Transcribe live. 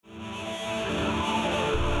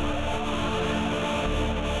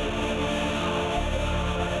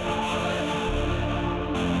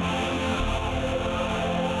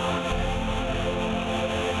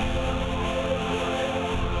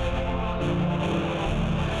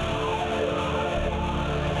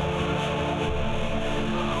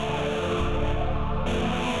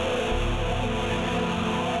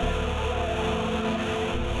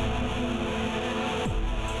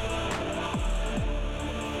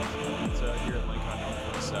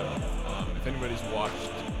anybody's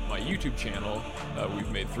watched my YouTube channel,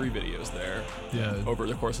 we've made 3 videos there. Yeah. Over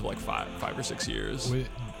the course of like five or 6 years. Wait,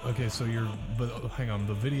 okay, so but hang on,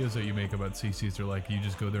 the videos that you make about CC's are like you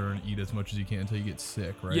just go there and eat as much as you can until you get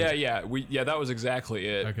sick, right? Yeah, that was exactly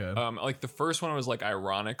it. Okay. Like the first one was like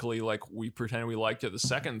ironically like we pretended we liked it. The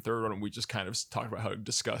second and third one we just kind of talked about how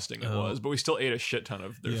disgusting it was, but we still ate a shit ton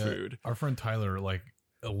of their food. Our friend Tyler like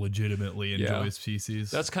legitimately enjoys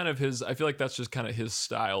CC's. That's kind of his. I feel like that's just kind of his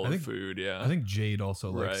style of food. Yeah, I think Jade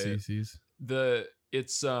also likes Right. CC's.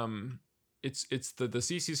 It's the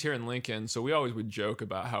CC's here in Lincoln, so we always would joke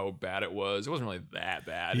about how bad it was. It wasn't really that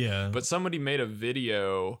bad. Yeah. But somebody made a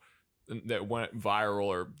video that went viral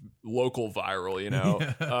or local viral, you know,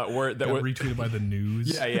 where that Got were retweeted by the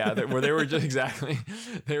news. where they were just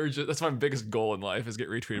that's my biggest goal in life is get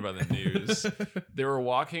retweeted by the news. They were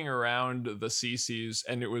walking around the CC's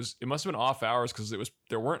and it must have been off hours because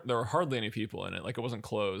there were hardly any people in it, like it wasn't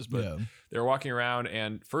closed, but they were walking around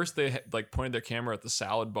and first they like pointed their camera at the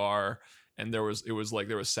salad bar and there was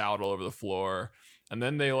salad all over the floor, and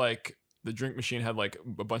then they like the drink machine had like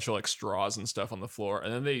a bunch of like straws and stuff on the floor,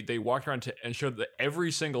 and then they walked around and showed that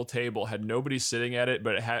every single table had nobody sitting at it,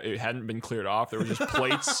 but it hadn't been cleared off. There were just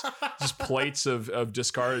plates of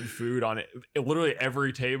discarded food on it, literally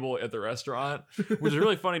every table at the restaurant, which is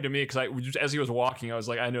really funny to me because as he was walking I was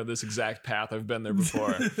like, I know this exact path, I've been there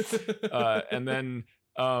before. And then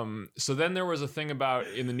so then there was a thing about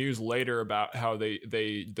in the news later about how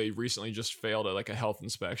they recently just failed at like a health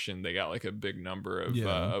inspection. They got like a big number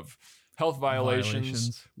of health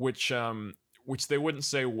violations. which they wouldn't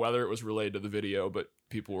say whether it was related to the video, but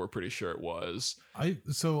people were pretty sure it was. I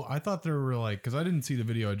thought there were like, because I didn't see the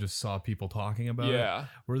video, I just saw people talking about it.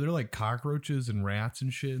 Were there like cockroaches and rats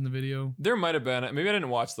and shit in the video? There might have been. Maybe I didn't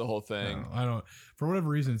watch the whole thing. No, I don't. For whatever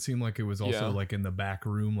reason, it seemed like it was also like in the back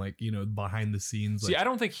room, like, you know, behind the scenes. See, I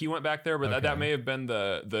don't think he went back there, but that may have been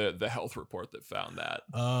the health report that found that.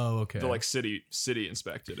 Oh, okay. The like city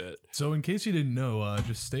inspected it. So in case you didn't know,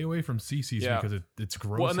 just stay away from CC's because it's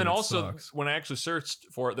gross. Well, and then also sucks. When I actually searched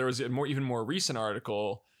for it, there was even more recent article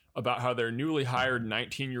about how their newly hired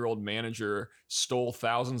 19-year-old manager stole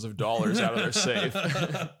thousands of dollars out of their safe.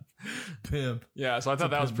 Pimp. Yeah, so I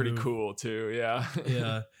thought that was pretty cool too. Yeah.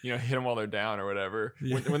 Yeah. You know, hit them while they're down or whatever.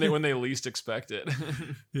 Yeah. When they least expect it.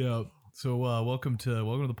 Yeah. So welcome to the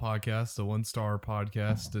podcast, the One Star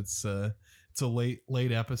Podcast. It's a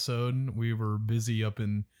late episode. We were busy up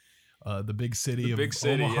in the big city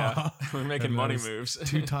Omaha. Yeah. We're making money moves.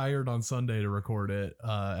 Too tired on Sunday to record it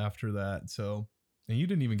after that. So, and you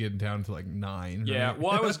didn't even get in town until like 9. Yeah. Right?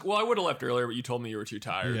 Well, I would have left earlier, but you told me you were too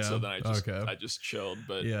tired. Yeah. So then I just chilled.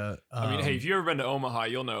 But yeah. I mean, hey, if you've ever been to Omaha,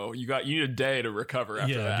 you'll know you need a day to recover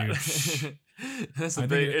after that. Dude. It's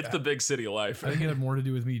the big city life. I think it had more to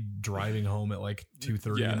do with me driving home at like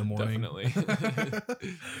 2:30 in the morning. Definitely.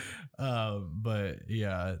 But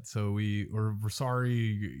yeah, so we're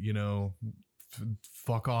sorry, you know,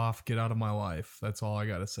 fuck off, get out of my life. That's all I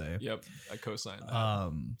gotta say. Yep, I co-sign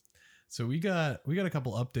that. So we got a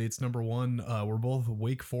couple updates. Number one, we're both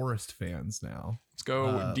Wake Forest fans now. Let's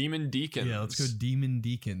go Demon Deacons. Yeah, let's go Demon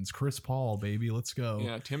Deacons. Chris Paul, baby, let's go.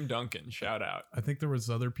 Yeah, Tim Duncan, shout out. I think there was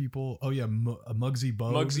other people. Oh yeah, Muggsy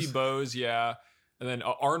Bogues. Muggsy Bogues, yeah. And then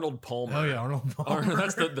Arnold Palmer. Oh yeah, Arnold Palmer.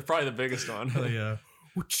 That's probably the biggest one. Oh yeah.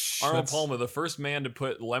 Arnold Palmer, the first man to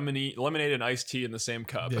put lemonade and iced tea in the same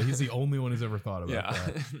cup. Yeah, he's the only one who's ever thought about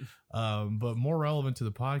that. But more relevant to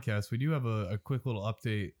the podcast, we do have a quick little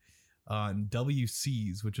update on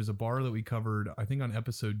WC's, which is a bar that we covered, I think, on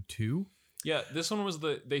episode 2. Yeah, this one was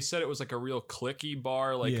they said it was like a real cliquey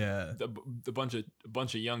bar, like the bunch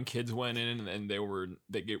of young kids went in and they were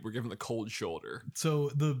given the cold shoulder. So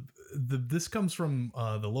this comes from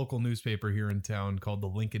the local newspaper here in town called the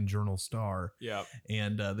Lincoln Journal-Star. Yeah,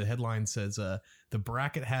 and the headline says, "The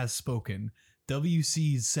bracket has spoken.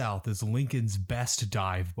 WC's South is Lincoln's best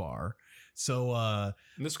dive bar." So and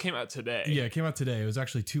this came out today. Yeah, it came out today. It was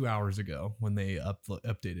actually 2 hours ago when they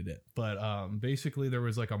updated it. But basically there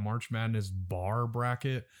was like a March Madness bar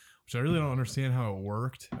bracket, which I really don't understand how it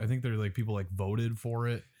worked. I think they're like people like voted for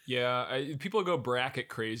it. Yeah, people go bracket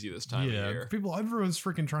crazy this time of year. Everyone's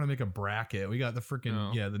freaking trying to make a bracket. We got the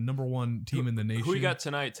freaking the number one team in the nation. Who you got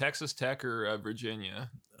tonight? Texas Tech or Virginia?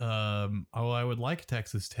 I would like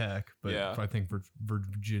Texas Tech, but I think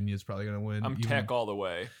Virginia's probably going to win. I'm Tech all the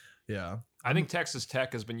way. Yeah. I think Texas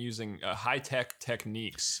Tech has been using high-tech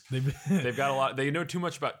techniques. They've got a lot. They know too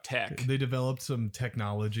much about tech. They developed some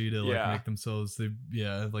technology to make themselves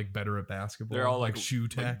like better at basketball. They're all like shoe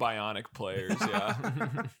tech, like bionic players. Yeah.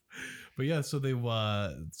 But yeah, so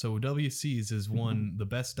WC's has won the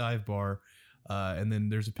best dive bar And then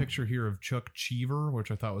there's a picture here of Chuck Cheever,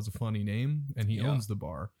 which I thought was a funny name, and he owns the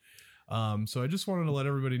bar. So I just wanted to let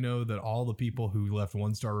everybody know that all the people who left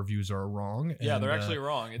 1-star reviews are wrong. Yeah, they're actually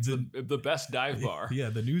wrong. It's the best dive bar. Yeah,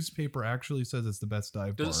 the newspaper actually says it's the best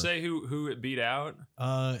dive bar. Does it say who it beat out?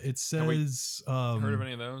 It says heard of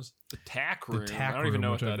any of those? The Tack Room. I don't even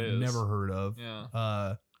know what that is. Never heard of.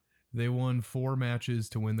 Yeah. They won 4 matches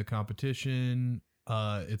to win the competition.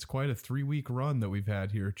 It's quite a 3-week run that we've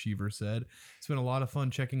had here, Cheever said. It's been a lot of fun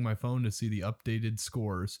checking my phone to see the updated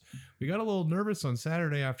scores. We got a little nervous on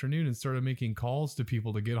Saturday afternoon and started making calls to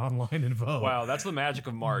people to get online and vote. Wow, that's the magic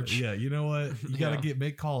of March. Yeah, you know what? You got to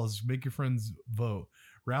make calls, make your friends vote.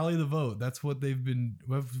 Rally the vote. That's what we've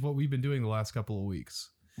been doing the last couple of weeks.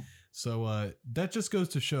 So that just goes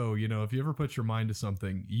to show, if you ever put your mind to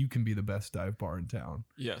something, you can be the best dive bar in town.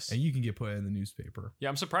 Yes. And you can get put in the newspaper. Yeah,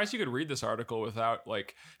 I'm surprised you could read this article without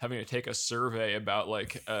having to take a survey about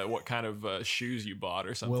what kind of shoes you bought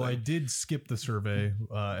or something. Well, I did skip the survey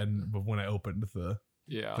when I opened the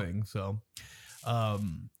thing. So,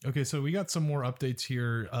 okay, so we got some more updates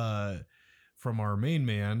here from our main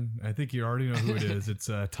man. I think you already know who it is. It's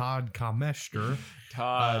Todd Comester.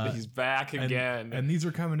 Todd, he's back again. And these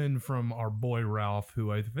are coming in from our boy Ralph,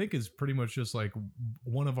 who I think is pretty much just like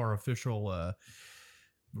one of our official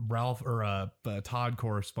Ralph or Todd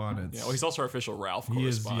correspondents. Yeah, well, he's also our official Ralph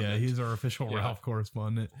correspondent. He's our official Ralph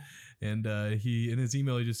correspondent. And he in his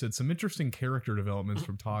email he just said some interesting character developments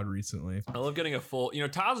from Todd recently. I love getting a full.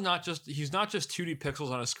 Todd's not just 2D pixels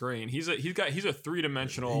on a screen. He's a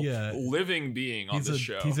 3-dimensional living being on the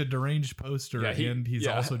show. He's a deranged poster, and he's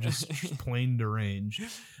also just plain deranged,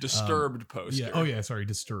 disturbed poster. Yeah. Oh yeah, sorry,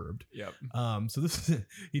 disturbed. Yep. So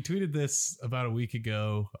he tweeted this about a week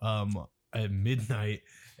ago at midnight.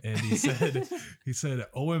 And he said,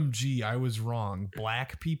 OMG, I was wrong.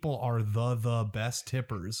 Black people are the best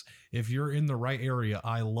tippers. If you're in the right area,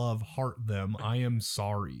 I love heart them. I am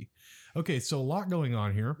sorry. Okay, so a lot going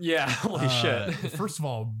on here. Yeah, holy shit. First of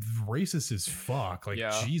all, racist as fuck.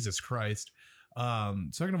 Jesus Christ.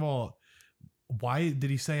 Second of all, why did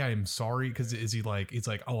he say I am sorry? Because it's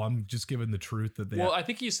like, oh, I'm just giving the truth that they. Well, I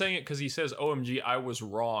think he's saying it because he says, "OMG, I was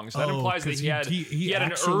wrong." So that implies that he had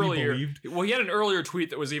an earlier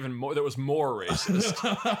tweet that was more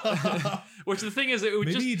racist. Which the thing is,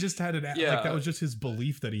 he just had that was just his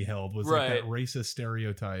belief that he held was like that racist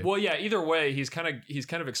stereotype. Well, yeah. Either way, he's kind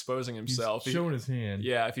of exposing himself. He's showing his hand.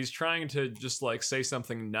 Yeah, if he's trying to just say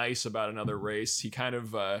something nice about another race, he kind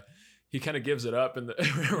of gives it up from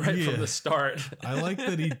the start. I like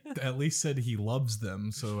that he at least said he loves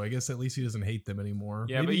them, so I guess at least he doesn't hate them anymore.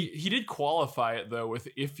 Yeah, maybe, but he did qualify it though with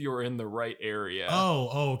if you're in the right area.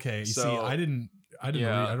 Oh, okay. So, see, I don't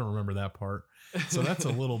remember that part. So that's a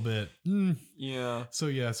little bit. Yeah.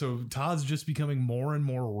 So Todd's just becoming more and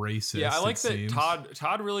more racist. Yeah, I like that seems.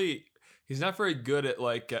 Todd really. He's not very good at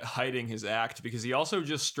hiding his act, because he also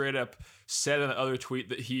just straight up said in the other tweet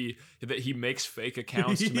that he makes fake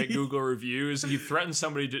accounts to make Google reviews. He threatened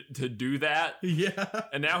somebody to do that. Yeah.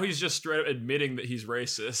 And now he's just straight up admitting that he's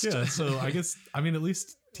racist. Yeah. So I guess, at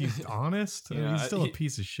least he's honest. I mean, he's still a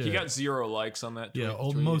piece of shit. He got 0 likes on that tweet.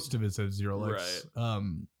 Yeah. Most of it said 0 likes. Right.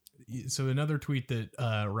 So another tweet that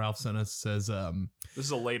Ralph sent us says, this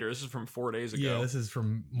is from 4 days ago. Yeah, this is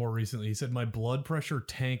from more recently. He said, my blood pressure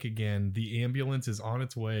tanked again. The ambulance is on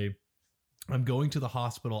its way. I'm going to the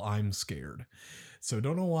hospital. I'm scared. So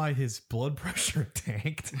don't know why his blood pressure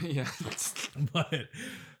tanked. Yeah. But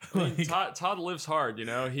Todd lives hard,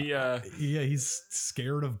 he's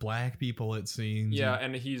scared of black people, it seems. Yeah,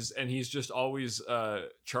 and he's just always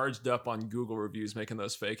charged up on Google reviews, making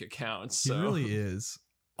those fake accounts. So. He really is.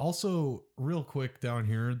 Also, real quick down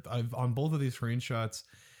here, on both of these screenshots,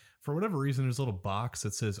 for whatever reason, there's a little box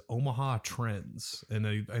that says Omaha Trends, and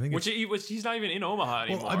I think which he's not even in Omaha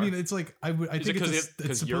anymore. Well, I mean, it's like I think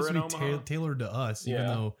it's supposed to be tailored to us, even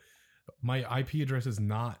though my IP address is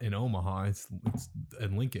not in Omaha. It's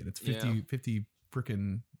in Lincoln. It's 50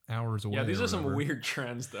 freaking hours away. Yeah, these are some weird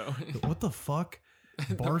trends, though. What the fuck?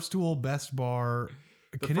 Barstool, Best Bar.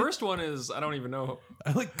 The first one is, I don't even know.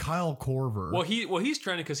 I like Kyle Korver. Well, he's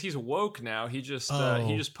trending because he's woke now. He just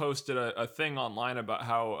posted a thing online about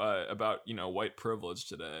how white privilege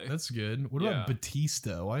today. That's good. What about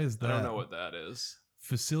Batista? Why is that? I don't know what that is.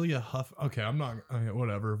 Facilia Huff. Okay, I'm not. Okay,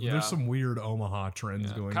 whatever. Yeah. There's some weird Omaha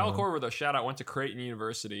trends going Kyle on. Korver, though, shout out, went to Creighton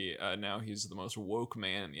University. Now he's the most woke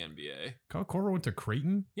man in the NBA. Kyle Korver went to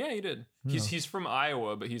Creighton? Yeah, he did. Yeah. He's from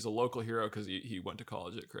Iowa, but he's a local hero because he went to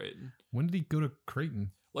college at Creighton. When did he go to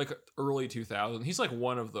Creighton? Like early 2000. He's like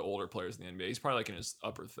one of the older players in the NBA. He's probably like in his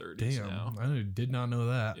upper 30s Damn, now. I did not know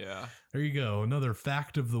that. Yeah. There you go. Another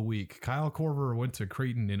fact of the week. Kyle Korver went to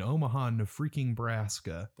Creighton in Omaha,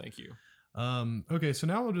 Nebraska. Thank you. Okay, so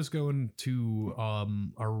now we'll just go into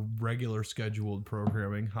our regular scheduled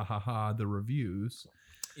programming. The reviews.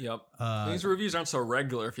 Yep. These reviews aren't so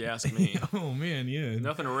regular, if you ask me. Oh man, yeah.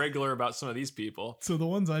 Nothing regular about some of these people. So the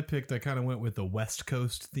ones I picked, I kind of went with the West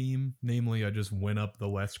Coast theme. Namely, I just went up the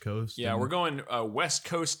West Coast. Yeah, we're going West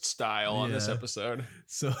Coast style on this episode.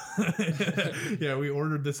 So yeah, we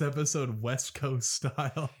ordered this episode West Coast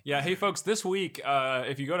style. Yeah, hey folks, this week,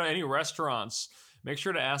 if you go to any restaurants, make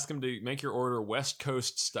sure to ask them to make your order West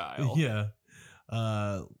Coast style. Yeah.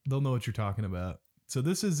 They'll know what you're talking about. So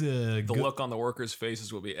this is the look on the workers'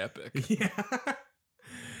 faces will be epic. Yeah.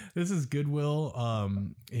 This is Goodwill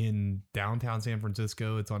in downtown San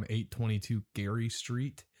Francisco. It's on 822 Gary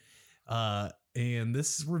Street. And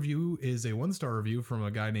this review is a 1-star review from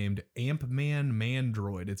a guy named Ampman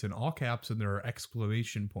Mandroid. It's in all caps and there are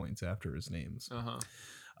exclamation points after his names.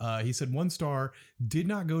 He said 1 star, did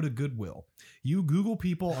not go to Goodwill. You Google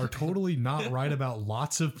people are totally not right about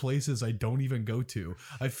lots of places I don't even go to.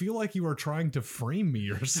 I feel like you are trying to frame me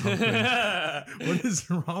or something. What is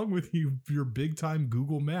wrong with you? Your big time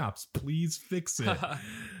Google Maps. Please fix it.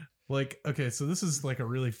 Like, okay, so this is like a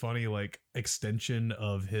really funny like extension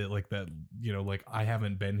of his like that, you know, like I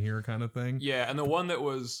haven't been here kind of thing. Yeah, and the one that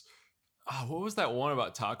was what was that one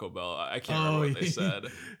about Taco Bell? I can't remember what they said.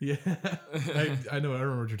 Yeah, I know. I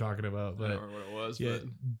remember what you're talking about. But I don't remember what it was. Yeah,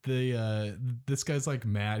 but this guy's like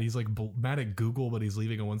mad. He's like mad at Google, but he's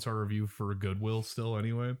leaving a 1-star review for Goodwill still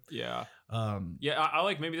anyway. Yeah. I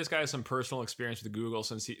like maybe this guy has some personal experience with Google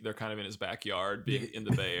since they're kind of in his backyard, being in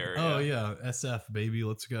the Bay Area. Oh yeah, SF baby,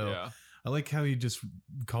 let's go. Yeah. I like how he just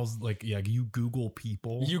calls like, yeah, you Google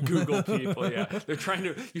people. You Google people, yeah. You're trying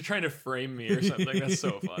to frame me or something. That's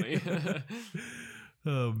so funny.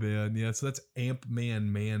 Oh man, yeah. So that's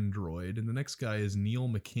Ampman Mandroid, and the next guy is Neil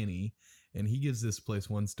McKinney, and he gives this place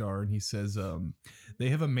 1 star, and he says, they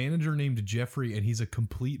have a manager named Jeffrey, and he's a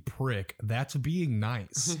complete prick. That's being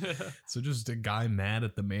nice. So just a guy mad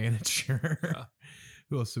at the manager. Yeah.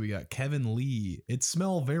 Who else do we got? Kevin Lee. It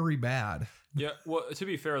smell very bad. Yeah, well, to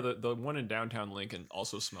be fair, the one in downtown Lincoln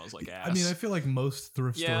also smells like ass. I mean, I feel like most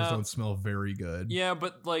thrift stores don't smell very good. Yeah,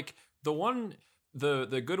 but like the one,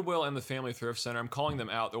 the Goodwill and the Family Thrift Center, I'm calling them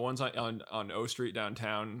out. The ones on O Street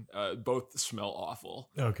downtown, both smell awful.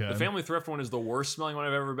 Okay. The Family Thrift one is the worst smelling one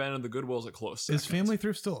I've ever been, and the Goodwill's a close second. Is Family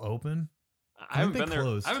Thrift still open? I haven't been there.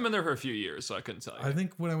 Closed. I haven't been there for a few years, so I couldn't tell you. I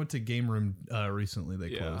think when I went to Game Room recently,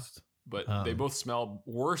 they closed. But they both smell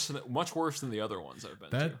much worse than the other ones I've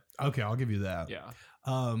been to. Okay, I'll give you that. Yeah.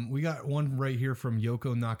 We got one right here from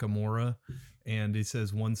Yoko Nakamura, and it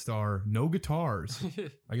says 1 star, no guitars.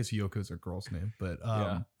 I guess Yoko's a girl's name, but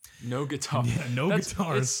no guitar. Yeah,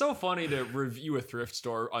 guitars. It's so funny to review a thrift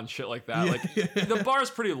store on shit like that. Like the bar's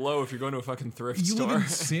pretty low if you're going to a fucking thrift store. Live in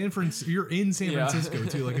San Francisco. You're in San Francisco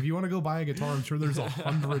too. Like if you want to go buy a guitar, I'm sure there's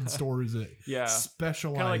 100 stores that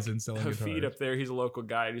specialize in selling guitars. Hafid up there, he's a local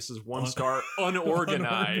guy, and he says 1 star,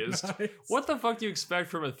 unorganized. What the fuck do you expect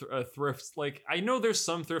from a thrift? Like I know there's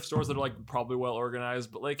some thrift stores that are like probably well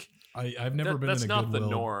organized, but like I've never been that's in a not Goodwill the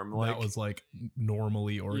norm. Like, that was like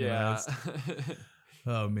normally organized. Yeah.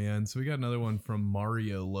 Oh man, so we got another one from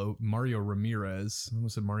Mario Ramirez. I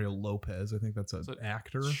almost said Mario Lopez. I think that's an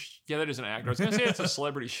actor. Yeah, that is an actor. I was gonna say it's a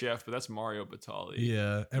celebrity chef, but that's Mario Batali.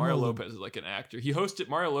 Yeah, Mario Lopez is like an actor.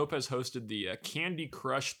 Mario Lopez hosted the Candy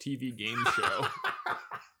Crush TV game show.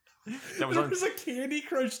 There was a Candy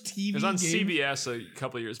Crush TV. It was on CBS a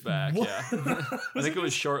couple years back. What? Yeah, I think it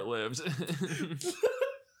was short lived.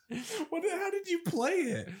 How did you play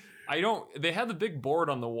it? They had the big board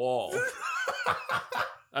on the wall.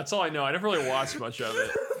 That's all I know. I never really watched much of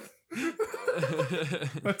it.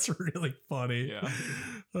 That's really funny. Yeah.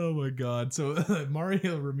 Oh my god. So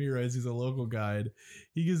Mario Ramirez, he's a local guide.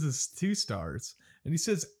 He gives us 2 stars. And he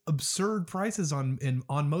says absurd prices on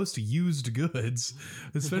most used goods,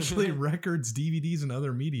 especially records, DVDs, and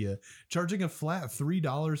other media. Charging a flat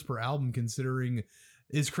 $3 per album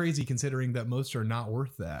is crazy considering that most are not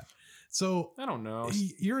worth that. So I don't know.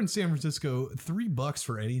 You're in San Francisco. $3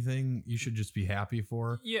 for anything you should just be happy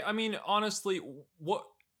for. Yeah, I mean, honestly, what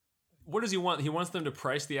what does he want? He wants them to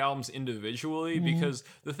price the albums individually because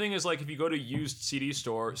the thing is, like, if you go to used CD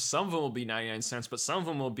store, some of them will be 99 cents, but some of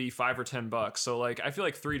them will be $5 or $10. So, like, I feel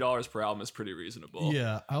like $3 per album is pretty reasonable.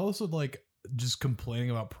 Yeah, I also like just complaining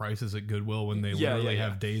about prices at Goodwill when they literally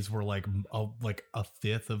have days where like a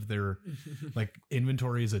fifth of their like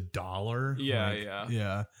inventory is $1.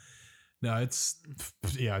 Yeah. No, it's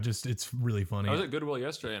really funny. I was at Goodwill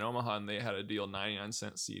yesterday in Omaha and they had a deal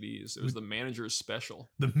 99-cent CDs. It was the manager's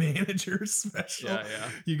special. The manager's special. Yeah.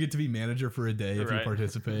 You get to be manager for a day if you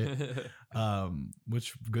participate.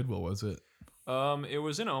 Which Goodwill was it? It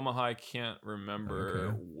was in Omaha. I can't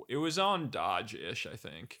remember. Okay. It was on Dodge-ish, I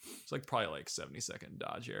think. It's like probably like 72nd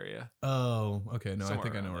Dodge area. Oh, okay. No, Somewhere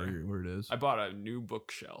I think I know around where it is. I bought a new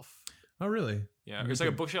bookshelf. Oh, really? Yeah, it's like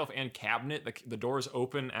a bookshelf and cabinet. The doors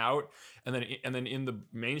open out, and then in the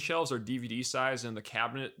main shelves are DVD sized, and the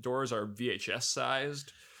cabinet doors are VHS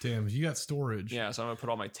sized. Damn, you got storage. Yeah, so I'm gonna put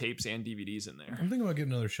all my tapes and DVDs in there. I'm thinking about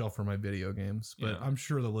getting another shelf for my video games, but I'm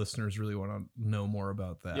sure the listeners really want to know more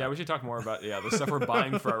about that. Yeah, we should talk more about the stuff we're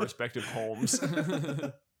buying for our respective homes.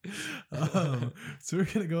 So we're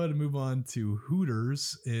gonna go ahead and move on to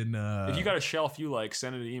Hooters in if you got a shelf you like,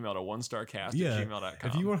 send an email to onestarcast@gmail.com.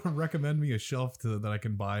 If you want to recommend me a shelf that I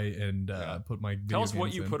can buy and put my video tell us what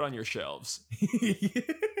games you in. put on your shelves.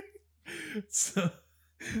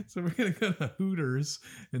 So we're gonna go to Hooters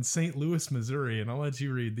in St. Louis, Missouri, and I'll let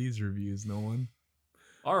you read these reviews, Nolan.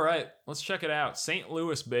 All right, let's check it out. St.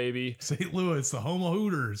 Louis, baby. St. Louis, the home of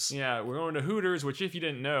Hooters. Yeah, we're going to Hooters, which if you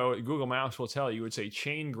didn't know, Google Maps will tell you it's a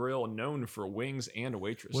chain grill known for wings and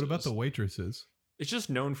waitresses. What about the waitresses? It's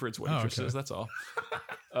just known for its waitresses, okay. That's all.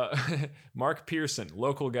 Mark Pearson,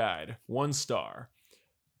 local guide, 1 star.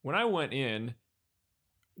 When I went in,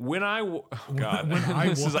 we're off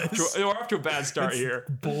to a bad start here.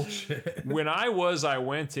 Bullshit. When I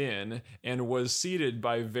went in and was seated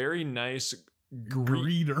by very nice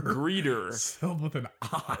greeter. Spelled with an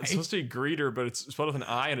I. It's supposed to be greeter, but it's spelled with an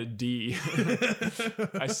I and a D.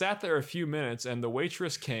 I sat there a few minutes and the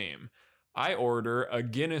waitress came. I order a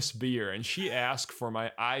Guinness beer and she asked for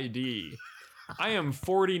my ID. I am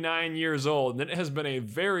 49 years old and it has been a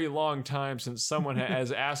very long time since someone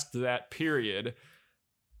has asked that, period.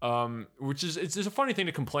 Which is, it's a funny thing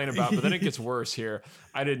to complain about, but then it gets worse here.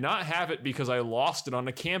 I did not have it because I lost it on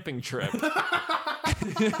a camping trip.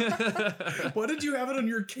 Why did you have it on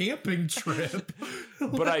your camping trip?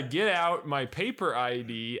 But I get out my paper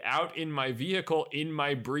ID out in my vehicle in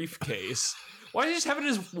my briefcase. Why does he just have it in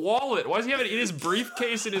his wallet? Why does he have it in his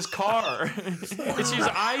briefcase in his car? It's his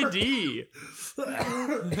ID.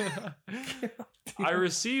 I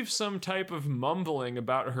received some type of mumbling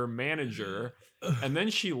about her manager, and then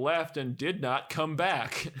she left and did not come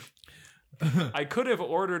back. I could have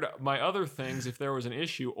ordered my other things if there was an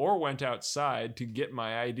issue or went outside to get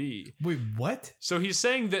my ID. Wait, what? So he's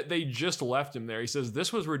saying that they just left him there. He says,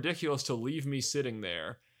 this was ridiculous to leave me sitting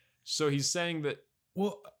there. So he's saying that...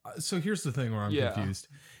 Well, so here's the thing where I'm confused.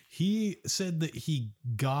 He said that he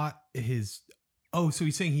got his... Oh, so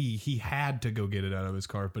he's saying he had to go get it out of his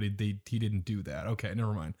car, but he didn't do that. Okay,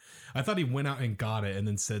 never mind. I thought he went out and got it and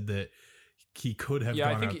then said that he could have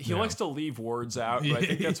gone I think out, he likes to leave words out, but I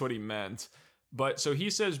think that's what he meant. But so he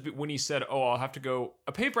says when he said, oh, I'll have to go...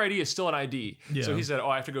 A paper ID is still an ID. Yeah. So he said, oh,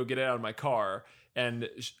 I have to go get it out of my car. And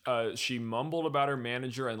she mumbled about her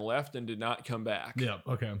manager and left and did not come back. Yeah,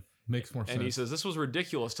 okay. Makes more sense. And he says, this was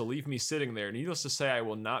ridiculous to leave me sitting there. Needless to say, I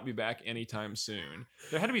will not be back anytime soon.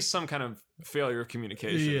 There had to be some kind of failure of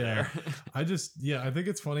communication there. I think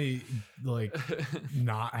it's funny, like,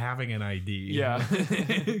 not having an ID. Yeah.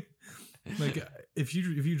 Like, if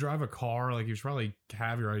you drive a car, like, you should probably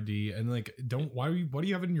have your ID and, like, why do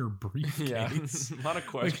you have it in your briefcase? Yeah, a lot of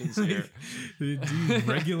questions here. Do you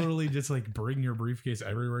regularly just, like, bring your briefcase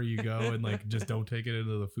everywhere you go and, like, just don't take it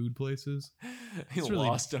into the food places? He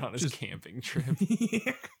lost it on his camping trip.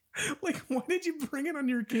 Yeah. Like, why did you bring it on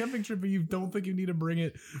your camping trip and you don't think you need to bring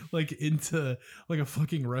it, like, into, like, a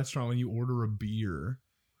fucking restaurant when you order a beer?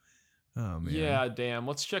 Oh, man. Yeah, damn.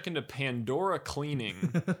 Let's check into Pandora Cleaning.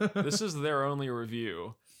 This is their only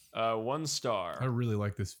review. 1 star. I really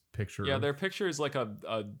like this picture. Yeah, their picture is like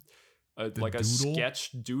a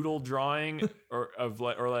sketch doodle drawing of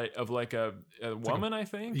a woman, I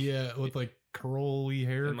think. Yeah, with like curly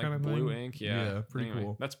hair and kind like of blue thing. ink. Yeah, pretty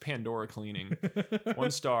cool. That's Pandora Cleaning.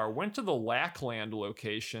 1 star. Went to the Lackland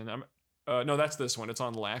location. No, that's this one. It's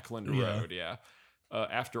on Lackland Road. Yeah.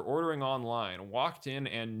 after ordering online. Walked in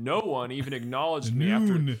and no one even acknowledged me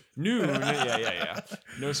after noon. Yeah.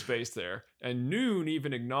 No space there. And noon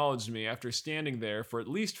even acknowledged me after standing there for at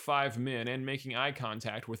least 5 minutes and making eye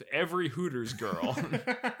contact with every Hooters girl.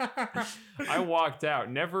 I walked out.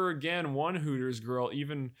 Never again one Hooters girl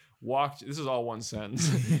even walked, this is all one sentence,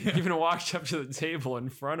 even walked up to the table in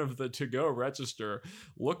front of the to-go register,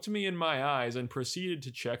 looked me in my eyes, and proceeded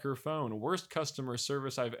to check her phone. Worst customer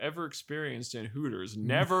service I've ever experienced in Hooters.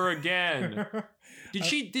 Never again. Did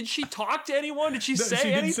she talk to anyone? Did she say anything?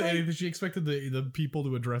 She didn't say anything. She expected the people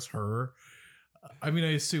to address her. I mean,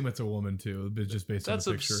 I assume it's a woman too, but just based on the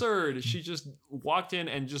picture. That's absurd. She just walked in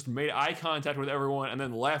and just made eye contact with everyone and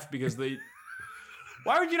then left because they...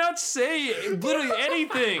 Why would you not say literally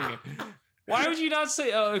anything? Why would you not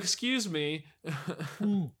say, excuse me?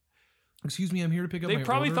 Excuse me, I'm here to pick up my order. They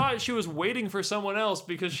probably thought she was waiting for someone else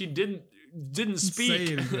because she didn't speak.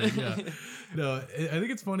 Say anything, yeah. No, I think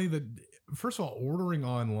it's funny that, first of all, ordering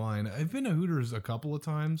online. I've been to Hooters a couple of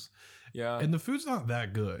times. Yeah. And the food's not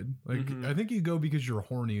that good. Like, I think you go because you're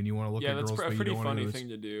horny and you want to look at girls. Yeah, that's a pretty funny thing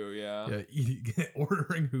to do. Yeah. Yeah.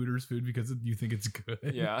 Ordering Hooters food because you think it's good.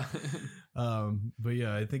 Yeah. But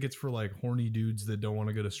yeah, I think it's for like horny dudes that don't want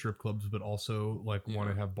to go to strip clubs, but also like want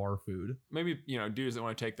to have bar food. Maybe, dudes that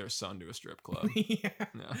want to take their son to a strip club. Yeah.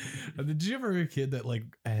 Did you ever have a kid that like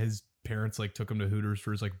his parents like took him to Hooters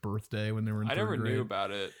for his like birthday when they were in third grade? I never knew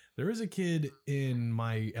about it. There was a kid in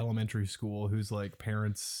my elementary school whose like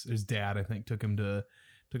parents, his dad, I think, took him to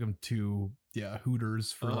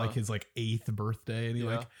Hooters for like his like 8th birthday, and he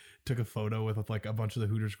like took a photo with like a bunch of the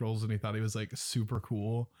Hooters girls, and he thought he was like super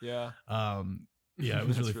cool. Yeah. Yeah, it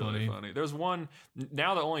was really funny. There's one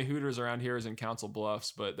now. The only Hooters around here is in Council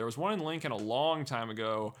Bluffs, but there was one in Lincoln a long time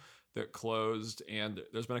ago that closed, and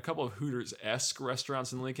there's been a couple of Hooters-esque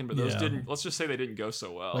restaurants in Lincoln, but those didn't, let's just say they didn't go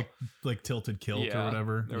so well. Like Tilted Kilt or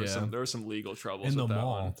whatever. There was some legal troubles in with the that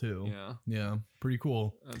mall one. too. Yeah. Yeah. Pretty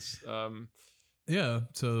cool. That's yeah,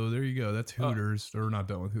 so there you go. That's Hooters. Or not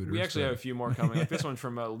done with Hooters. We actually have a few more coming. Like this one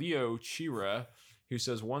from Leo Chira, who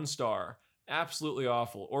says 1 star. Absolutely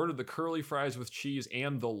awful. Ordered the curly fries with cheese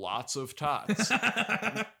and the lots of tots.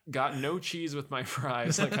 Got no cheese with my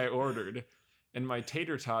fries like I ordered. And my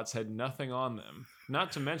tater tots had nothing on them.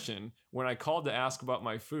 Not to mention, when I called to ask about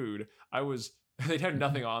my food, they had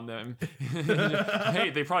nothing on them.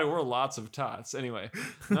 Hey, they probably were lots of tots. Anyway,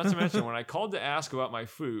 not to mention, when I called to ask about my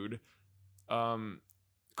food,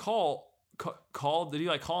 call, did he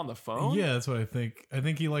like call on the phone? Yeah, that's what I think. I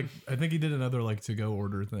think he did another like to go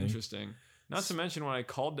order thing. Interesting. Not to mention, when I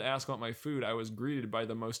called to ask about my food, I was greeted by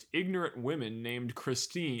the most ignorant women named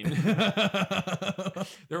Christine.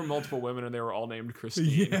 There were multiple women, and they were all named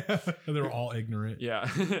Christine. Yeah, they were all ignorant. Yeah,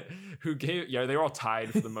 they were all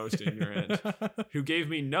tied for the most ignorant. Who gave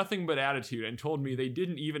me nothing but attitude and told me they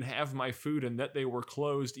didn't even have my food and that they were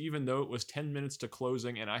closed, even though it was 10 minutes to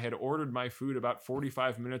closing, and I had ordered my food about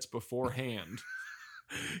 45 minutes beforehand.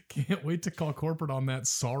 Can't wait to call corporate on that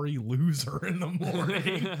sorry loser in the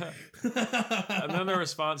morning. And then the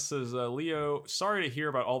response says, Leo, sorry to hear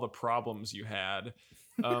about all the problems you had.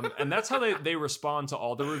 And that's how they respond to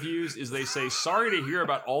all the reviews, is they say, sorry to hear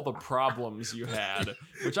about all the problems you had,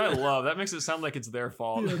 which I love. That makes it sound like it's their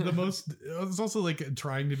fault. Yeah, it's also like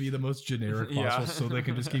trying to be the most generic possible so they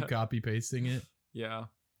can just keep copy pasting it. Yeah.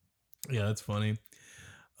 Yeah, that's funny.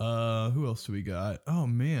 Who else do we got? Oh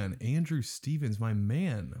man, Andrew Stevens, my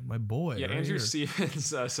boy. Yeah, right Andrew here.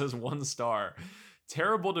 Stevens says 1 star.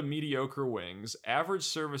 Terrible to mediocre wings, average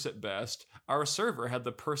service at best. Our server had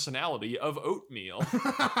the personality of oatmeal.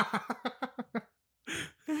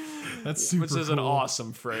 That's super Which is cool. an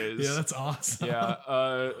awesome phrase. Yeah, that's awesome.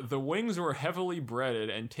 Yeah, the wings were heavily breaded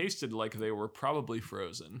and tasted like they were probably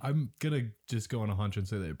frozen. I'm gonna just go on a hunch and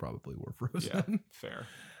say they probably were frozen. Yeah, fair.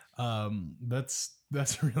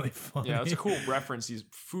 That's really funny. Yeah, that's a cool reference. He's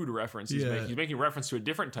making reference to a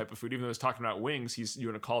different type of food. Even though he's talking about wings, he's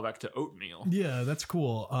doing a callback to oatmeal. Yeah, that's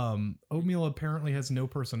cool. Oatmeal apparently has no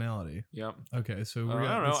personality. Yep. Okay, so I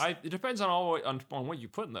don't know. It depends on what you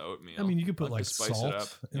put in the oatmeal. I mean, you could put like spice salt it up.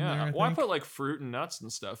 in yeah. there. I put like fruit and nuts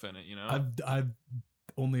and stuff in it. I've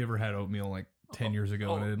only ever had oatmeal like 10 years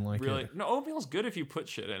ago and I didn't like it. No, oatmeal's good if you put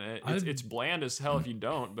shit in it. It's bland as hell if you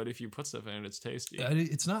don't, but if you put stuff in it, it's tasty.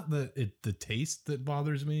 It's not the taste that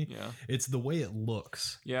bothers me. Yeah. It's the way it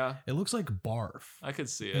looks. Yeah. It looks like barf. I could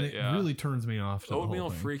see it. And it really turns me off. To oatmeal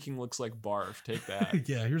the whole thing. freaking looks like barf. Take that.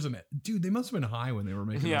 Yeah, dude, they must have been high when they were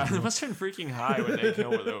making Yeah, oatmeal. they must have been freaking high when they came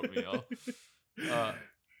up with oatmeal.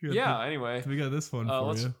 Anyway. We got this one for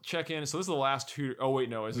let's you. check in. So this is the last two. Oh, wait,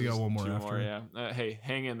 no. We got one more after. Yeah. Hey,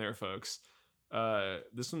 hang in there, folks.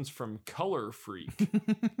 This one's from Color Freak.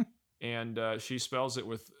 and she spells it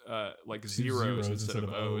with like Two zeros instead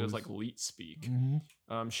of O. It's like leet speak.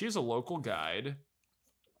 Mm-hmm. She is a local guide.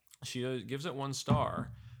 She gives it 1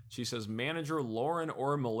 star. She says, manager Lauren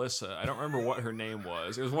or Melissa. I don't remember what her name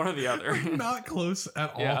was. It was one or the other. Not close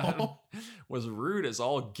at all. Was rude as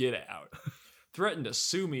all get out. Threatened to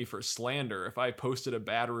sue me for slander if I posted a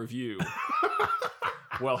bad review.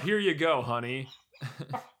 Well, here you go, honey.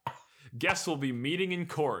 Guess we'll be meeting in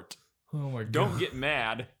court. Oh my god. Don't get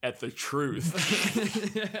mad at the truth.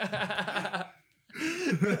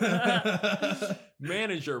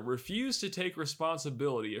 Manager refused to take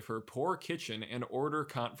responsibility of her poor kitchen and order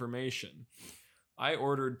confirmation. I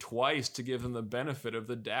ordered twice to give them the benefit of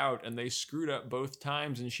the doubt, and they screwed up both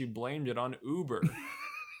times, and she blamed it on Uber.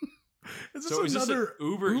 Is this So is this another an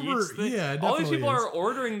Uber Eats thing? Yeah, it all these people definitely are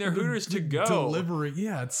ordering their Hooters to go. Delivering.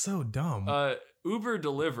 Yeah, it's so dumb. Uber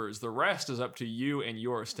delivers. The rest is up to you and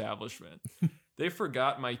your establishment. They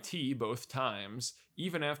forgot my tea both times,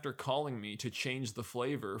 even after calling me to change the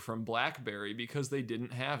flavor from blackberry because they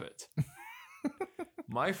didn't have it.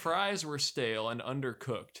 My fries were stale and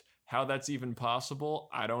undercooked. How that's even possible,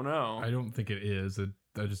 I don't know. I don't think it is.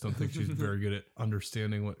 I just don't think she's very good at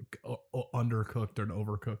understanding what undercooked and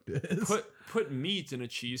overcooked is. Put meat in a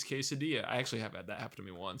cheese quesadilla. I actually have had that happen to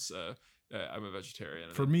me once. I'm a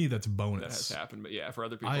vegetarian. For me, that's bonus. That has happened, but yeah, for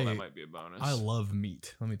other people, that might be a bonus. I love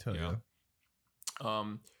meat. Let me tell you.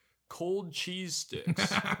 Cold cheese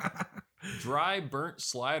sticks, dry burnt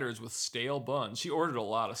sliders with stale buns. She ordered a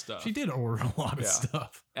lot of stuff. She did order a lot of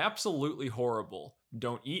stuff. Absolutely horrible.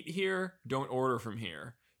 Don't eat here. Don't order from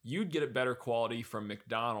here. You'd get it better quality from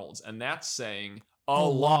McDonald's, and that's saying a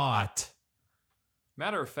lot.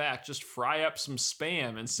 Matter of fact, just fry up some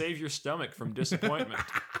Spam and save your stomach from disappointment.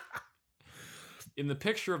 In the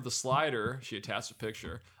picture of the slider, she attached a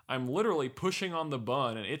picture, I'm literally pushing on the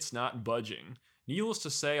bun and it's not budging. Needless to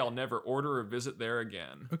say, I'll never order or visit there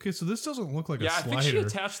again. Okay, so this doesn't look like a slider. Yeah, I think she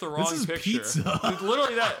attached the wrong picture. Pizza.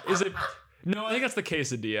 Literally, that is it. No, I think that's the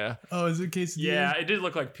quesadilla. Oh, is it quesadilla? Yeah, it did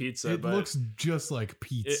look like pizza. It looks just like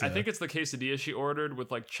pizza. I think it's the quesadilla she ordered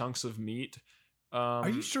with like chunks of meat. Are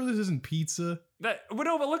you sure this isn't pizza? But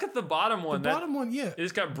look at the bottom one. The bottom one, yeah.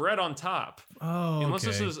 It's got bread on top. Oh,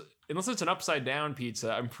 Unless it's an upside down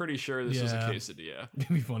pizza, I'm pretty sure this is a quesadilla. It'd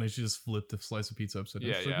be funny. She just flipped a slice of pizza upside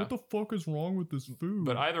down. She's like, what the fuck is wrong with this food?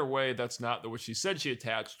 But either way, that's not what she said she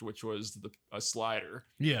attached, which was a slider.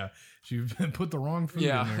 Yeah, she put the wrong food in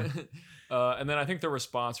there. And then I think the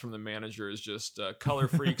response from the manager is just, color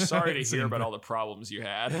freak, sorry to hear about all the problems you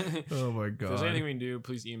had. Oh my God. If there's anything we can do,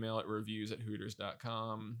 please email at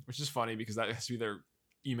reviews@hooters.com, which is funny because that has to be their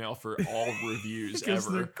email for all reviews ever.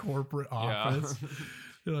 Their corporate office.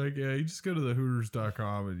 You're like, yeah, you just go to the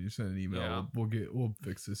hooters.com and you send an email. Yeah. We'll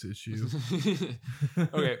fix this issue.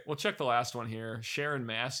 Okay, we'll check the last one here. Sharon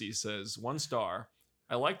Massey says, 1 star.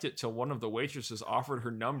 I liked it till one of the waitresses offered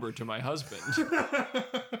her number to my husband.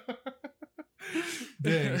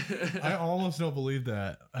 Dang, I almost don't believe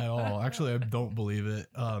that at all. Actually, I don't believe it.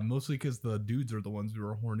 Mostly because the dudes are the ones who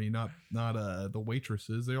are horny, not the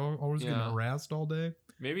waitresses. They always getting harassed all day.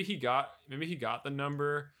 Maybe he got the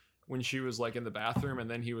number when she was like in the bathroom, and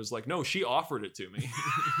then he was like, "No, she offered it to me."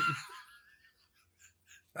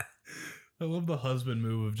 I love the husband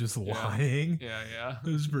move of just lying. Yeah. It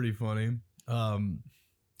was pretty funny.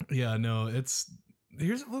 Yeah, no, it's.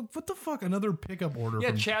 Look, what the fuck? Another pickup order.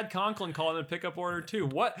 Yeah, Chad Conklin called in a pickup order too.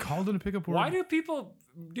 What? Called in a pickup order? Why do people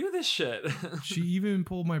do this shit? She even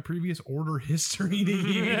pulled my previous order history to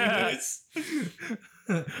use.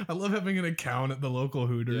 I love having an account at the local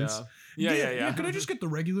Hooters. Yeah. Could I just get the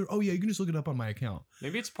regular? Oh yeah, you can just look it up on my account.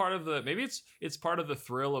 Maybe it's part of it's part of the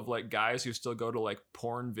thrill of like guys who still go to like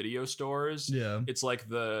porn video stores. Yeah. It's like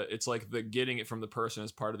the getting it from the person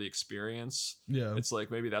as part of the experience. Yeah. It's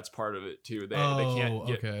like maybe that's part of it too. They can't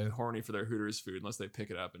get horny for their Hooters food unless they pick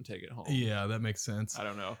it up and take it home. Yeah, that makes sense. I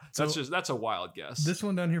don't know. That's a wild guess. This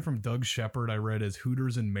one down here from Doug Shepard I read as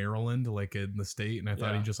Hooters in Maryland, like in the state, and I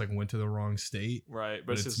thought he just like went to the wrong state. Right.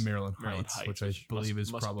 But it's Maryland Heights, which I believe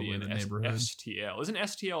is probably the neighborhood. STL. Isn't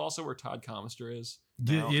STL also where Todd Comister is?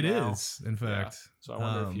 It is, in fact. Yeah. So I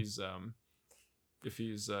wonder if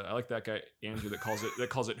he's I like that guy Andrew that calls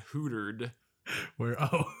it Hootered. Where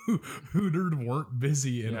Hootered weren't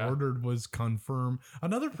busy and ordered was confirmed.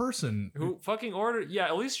 Another person who fucking ordered. Yeah,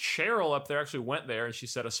 at least Cheryl up there actually went there and she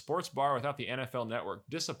said a sports bar without the NFL Network.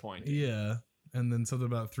 Disappointing. Yeah. And then something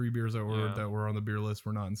about 3 beers I ordered that were on the beer list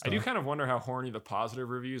were not in stock. I do kind of wonder how horny the positive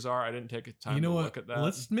reviews are. I didn't take time to look at that.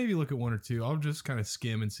 Let's maybe look at 1 or 2. I'll just kind of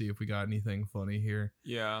skim and see if we got anything funny here.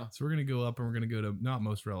 Yeah. So we're going to go up and we're going to go to not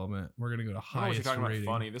most relevant. We're going to go to highest rating. About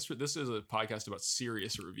funny. This is a podcast about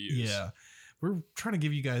serious reviews. Yeah. we're trying to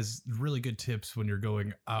give you guys really good tips when you're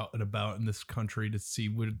going out and about in this country to see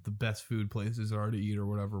what the best food places are to eat or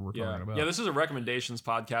whatever we're talking about. Yeah, this is a recommendations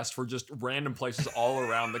podcast for just random places all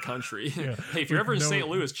around the country. Yeah. Hey, if you're ever in St.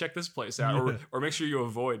 Louis, check this place out, or make sure you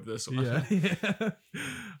avoid this one. Yeah.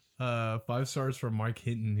 5 stars from Mike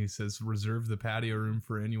Hinton, who says, reserve the patio room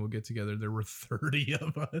for annual get together. There were 30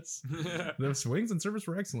 of us. The swings and service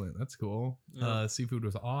were excellent. That's cool. Yeah. Seafood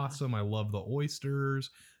was awesome. I love the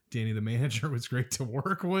oysters. Danny, the manager, was great to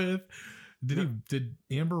work with. Did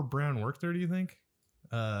Amber Brown work there, do you think?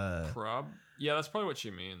 Yeah, that's probably what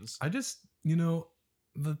she means. I just, you know,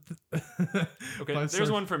 okay,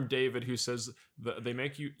 there's one from David who says they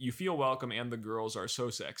make you feel welcome and the girls are so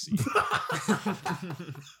sexy.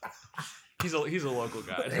 He's a local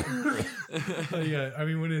guy. Yeah, I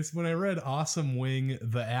mean when I read Awesome Wing,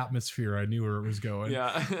 the atmosphere, I knew where it was going.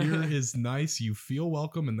 Yeah. Here is nice, you feel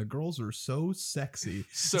welcome, and the girls are so sexy.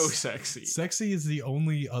 So sexy. Sexy is the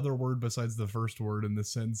only other word besides the first word in the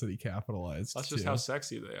sentence that he capitalized. That's just how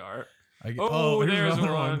sexy they are. Here's there's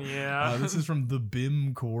another one. Yeah. This is from the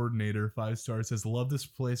BIM coordinator, 5 stars. Says, love this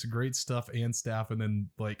place, great stuff and staff, and then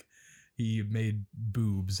like he made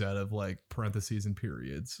boobs out of like parentheses and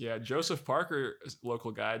periods. Yeah, Joseph Parker,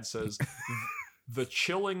 local guide, says the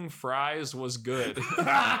chilling fries was good.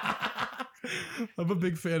 I'm a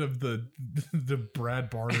big fan of the Brad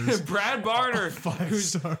Barner's. Brad Barner, 5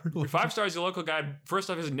 star. 5 stars. Your local guide. First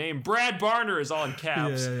off, his name Brad Barner is all in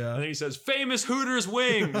caps, Yeah. and then he says famous Hooters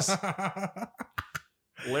wings.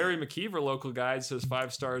 Larry McKeever, local guide, says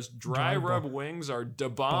 5 stars. Dry rub wings are da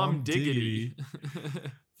bomb diggity.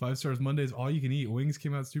 5 stars. Mondays, all you can eat. Wings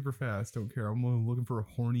came out super fast. Don't care. I'm looking for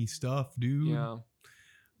horny stuff, dude. Yeah.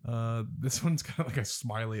 This one's got like a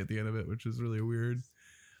smiley at the end of it, which is really weird.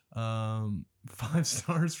 5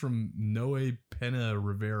 stars from Noe Pena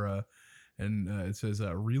Rivera, and it says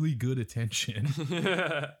really good attention.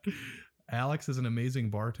 Alex is an amazing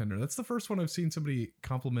bartender. That's the first one I've seen somebody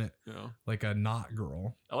compliment like a not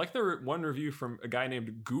girl. I like the one review from a guy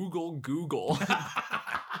named Google.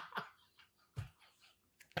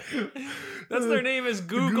 That's their name is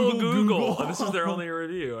Google. And this is their only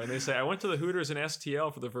review. And they say, I went to the Hooters in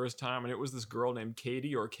STL for the first time, and it was this girl named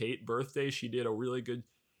Katie or Kate birthday. She did a really good...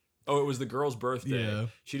 Oh, it was the girl's birthday. Yeah.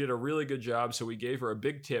 She did a really good job, so we gave her a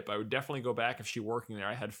big tip. I would definitely go back if she working there.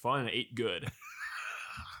 I had fun and ate good.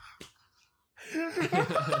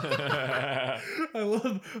 I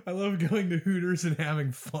love going to Hooters and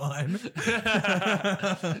having fun.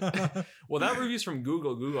 Well, that review's from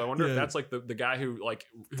Google. I wonder if that's like the guy who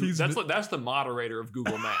that's the moderator of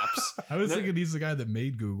Google Maps. I was thinking he's the guy that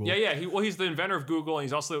made Google. Yeah. He's the inventor of Google, and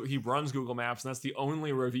he runs Google Maps, and that's the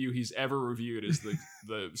only review he's ever reviewed is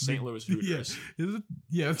the St. Louis Hooters.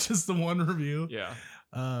 Yeah, it's just the one review. Yeah.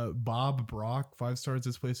 Bob Brock, 5 stars.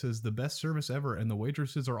 This place says the best service ever, and the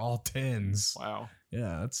waitresses are all 10s. Wow.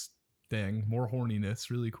 Yeah, that's more horniness.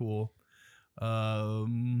 Really cool.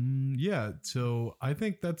 Yeah. So I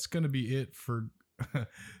think that's gonna be it for.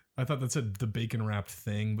 I thought that said the bacon wrapped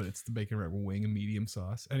thing, but it's the bacon wrapped wing and medium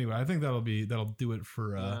sauce. Anyway, I think that'll do it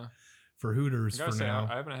for Hooters for now.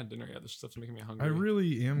 I haven't had dinner yet. This stuff's making me hungry. I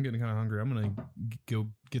really am getting kind of hungry. I'm gonna go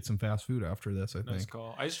get some fast food after this. I think.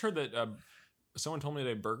 Call. I just heard that someone told me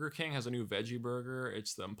that Burger King has a new veggie burger.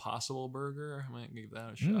 It's the Impossible Burger. I might give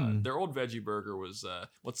that a shot. Their old veggie burger was,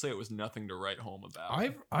 let's say, it was nothing to write home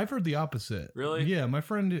about. I've heard the opposite. Really? Yeah, my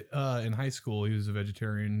friend in high school, he was a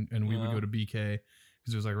vegetarian, and we would go to BK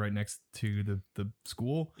because it was like right next to the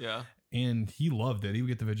school. Yeah, and he loved it. He would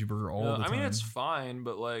get the veggie burger all the time. I mean, it's fine,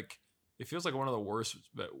 but like, it feels like one of the worst,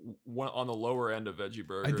 one on the lower end of veggie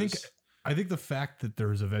burgers. I think the fact that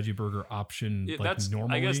there's a veggie burger option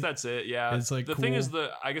normally, I guess that's it. Yeah, it's like the thing is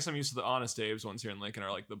I guess I'm used to the Honest Dave's ones here in Lincoln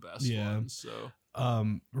are like the best ones.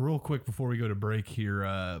 So real quick before we go to break here,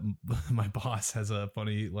 my boss has a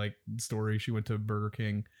funny like story. She went to Burger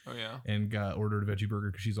King. Oh yeah, and ordered a veggie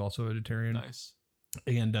burger because she's also a vegetarian. Nice.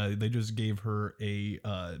 And they just gave her a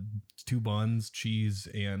 2 buns, cheese,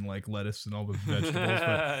 and like lettuce and all the vegetables,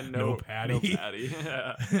 but no patty. No patty.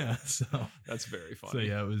 Yeah, so that's very funny. So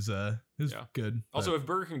yeah, it was good. Also, if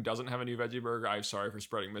Burger King doesn't have a new veggie burger, I'm sorry for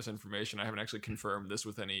spreading misinformation. I haven't actually confirmed this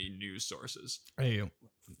with any news sources. Hey,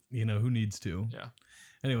 who needs to? Yeah.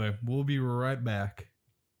 Anyway, we'll be right back.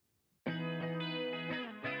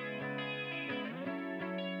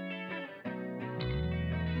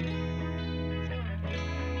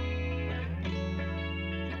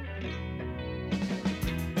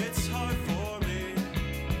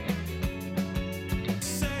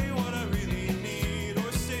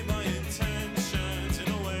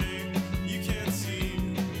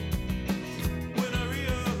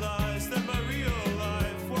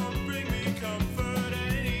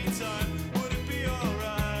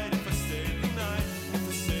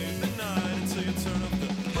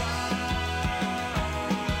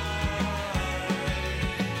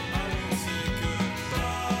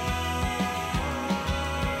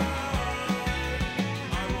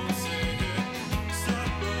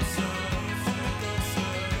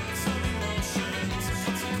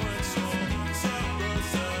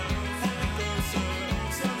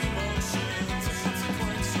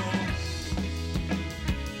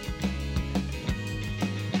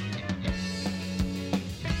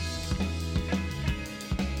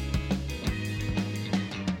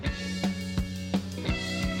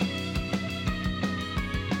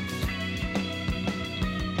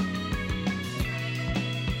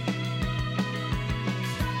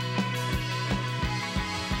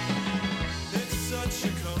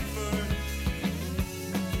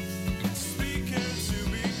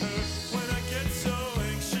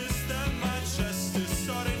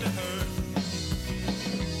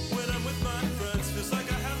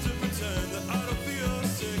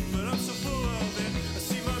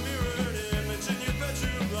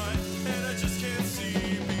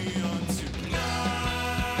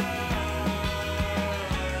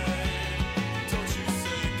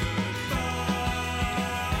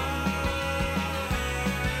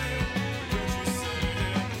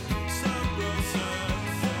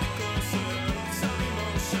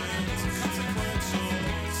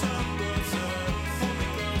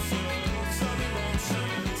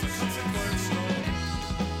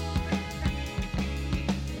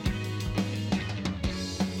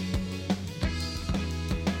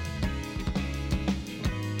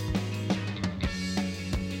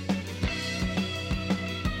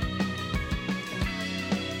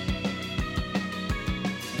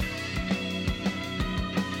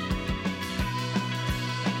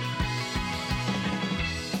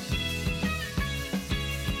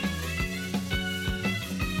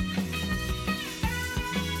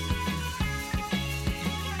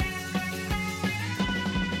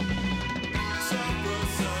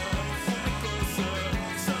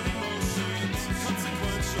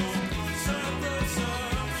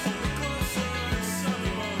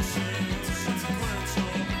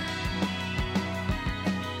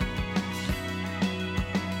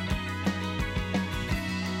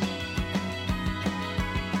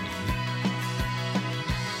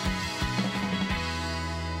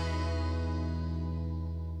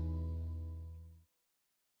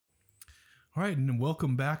 All right, and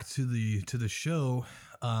welcome back to the show.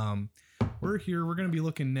 We're here. We're going to be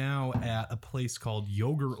looking now at a place called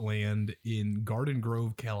Yogurtland in Garden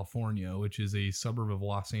Grove, California, which is a suburb of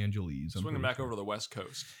Los Angeles. Swinging back over to the West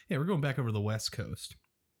Coast. Yeah, we're going back over to the West Coast.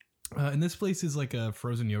 And this place is like a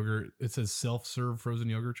frozen yogurt. It says self-serve frozen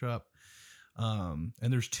yogurt shop. And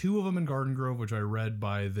there's 2 of them in Garden Grove, which I read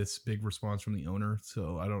by this big response from the owner.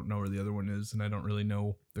 So I don't know where the other one is, and I don't really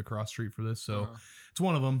know the cross street for this. So it's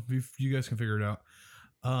one of them. You guys can figure it out.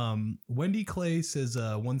 Wendy Clay says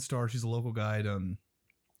 1 star. She's a local guide.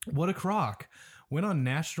 What a crock. Went on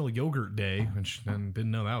National Yogurt Day, which I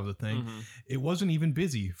didn't know that was a thing. Mm-hmm. It wasn't even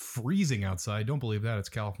busy. Freezing outside. Don't believe that. It's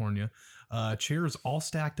California. Chairs all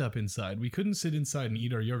stacked up inside. We couldn't sit inside and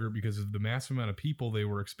eat our yogurt because of the massive amount of people they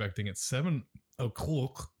were expecting at 7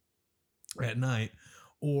 o'clock at night,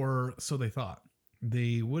 or so they thought.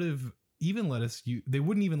 They would have even let us they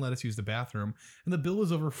wouldn't even let us use the bathroom, and the bill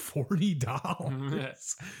was over $40. I mean,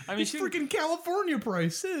 it's freaking California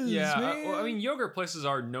prices. Yeah, man. well, I mean, yogurt places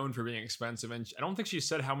are known for being expensive, and I don't think she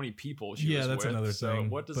said how many people she was with. Yeah, that's another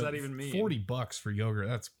thing. What does that even mean? $40 for yogurt?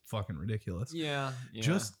 That's fucking ridiculous. Yeah.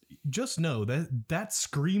 Just know that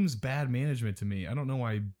screams bad management to me. I don't know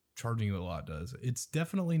why charging you a lot does. It's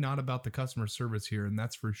definitely not about the customer service here, and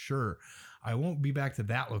that's for sure. I won't be back to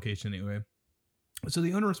that location anyway. So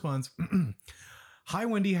the owner responds, "Hi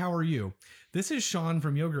Wendy, how are you? This is Sean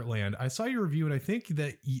from Yogurtland. I saw your review and I think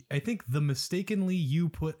the mistakenly you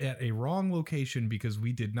put at a wrong location because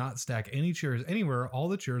we did not stack any chairs anywhere. All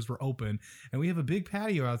the chairs were open and we have a big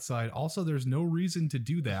patio outside. Also, there's no reason to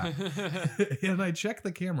do that." And I checked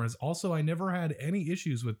the cameras. Also, I never had any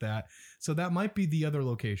issues with that. So that might be the other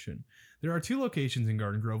location. There are 2 locations in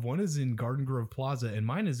Garden Grove. One is in Garden Grove Plaza and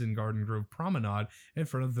mine is in Garden Grove Promenade in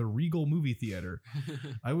front of the Regal movie theater.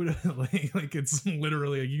 I would like it's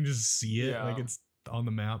literally like you can just see it. Like it's on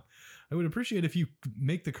the map. I would appreciate if you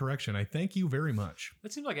make the correction. I thank you very much.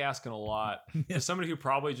 That seems like asking a lot. As somebody who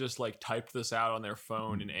probably just like typed this out on their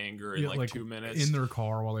phone in anger in like 2 minutes. In their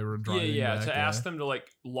car while they were driving. Yeah, to ask them to like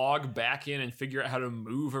log back in and figure out how to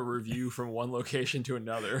move a review from one location to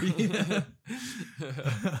another.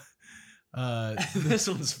 This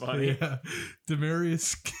one's funny. Yeah.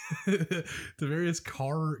 Demarius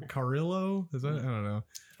Carillo. Is that? I don't know.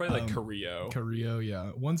 It's probably like Carrillo,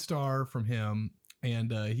 yeah. 1 star from him.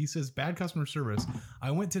 And he says, bad customer service.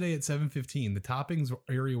 I went today at 7:15. The toppings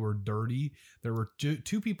area were dirty. There were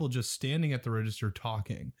 2 people just standing at the register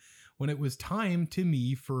talking. When it was time to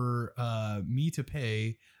me for me to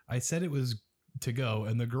pay, I said it was to go.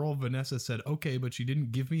 And the girl, Vanessa, said, okay, but she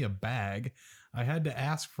didn't give me a bag. I had to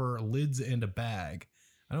ask for lids and a bag.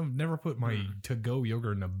 I've never put my to-go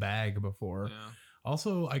yogurt in a bag before. Yeah.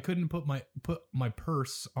 Also, I couldn't put my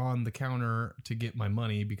purse on the counter to get my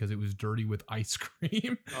money because it was dirty with ice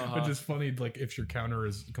cream, which is funny. Like if your counter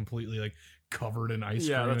is completely like covered in ice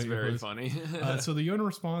cream. Yeah, that's very funny. So the owner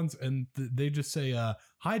responds and they just say,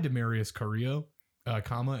 "Hi, Demarius Carrillo."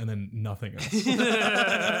 Comma and then nothing else.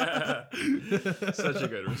 Such a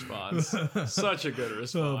good response. Such a good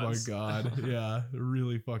response. Oh my god. Yeah.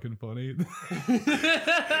 Really fucking funny.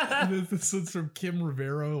 This is from Kim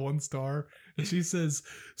Rivera, 1 star. And she says,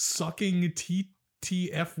 sucking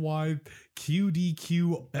TTFY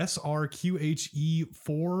QDQ SRQHE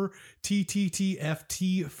 4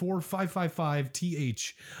 TTTFT 4555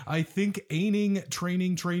 TH. I think aining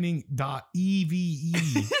training dot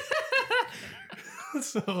EVE.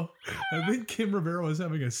 So I think Kim Rivera was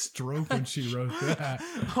having a stroke when she wrote that.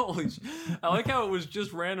 Holy I like how it was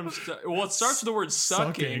just random stuff. Well, it starts with the word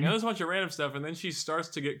sucking. And there's a bunch of random stuff, and then she starts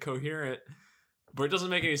to get coherent, but it doesn't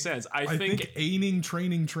make any sense. I think aining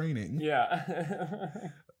training. Yeah.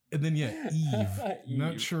 And then Eve.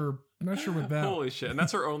 Not sure what that. Holy shit! And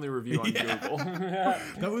that's her only review on Google.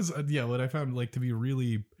 That was what I found like to be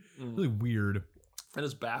really weird. That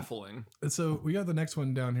is baffling. So we got the next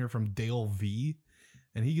one down here from Dale V.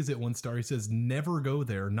 And he gives it 1 star. He says, never go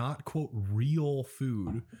there. Not, quote, real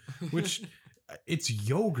food. Which, it's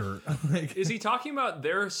yogurt. Like, is he talking about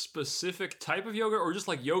their specific type of yogurt or just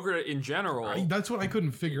like yogurt in general? That's what I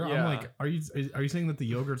couldn't figure out. Yeah. I'm like, are you saying that the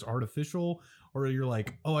yogurt's artificial? Or you're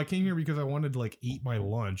like, oh, I came here because I wanted to like eat my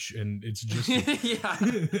lunch and it's just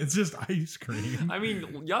it's just ice cream. I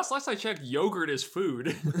mean, last I checked, yogurt is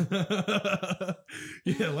food.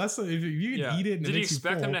 Yeah, last time if you can eat it. And did you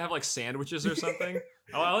expect him to have like sandwiches or something?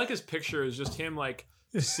 Oh, I like his picture is just him like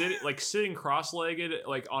sitting cross-legged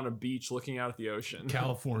like on a beach looking out at the ocean.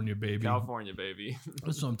 California, baby. California, baby.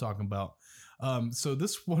 That's what I'm talking about. So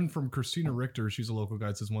this one from Christina Richter, she's a local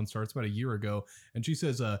guide, says 1 star. It's about a year ago, and she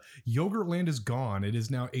says, "Yogurtland is gone. It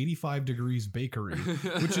is now 85 Degrees Bakery,"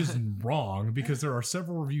 which is wrong because there are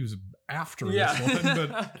several reviews after this one.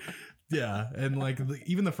 But yeah, and like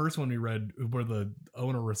even the first one we read, where the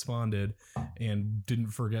owner responded and didn't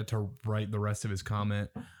forget to write the rest of his comment,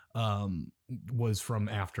 was from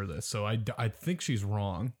after this. So I think she's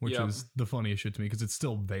wrong, which is the funniest shit to me because it's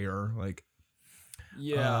still there. Like,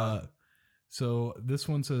 so this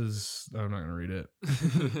one says, I'm not gonna read it.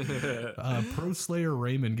 Pro Slayer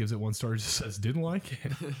Raymond gives it 1 star. Just says didn't like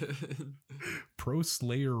it. Pro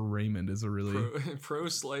Slayer Raymond is a really Pro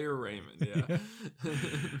Slayer Raymond. Yeah.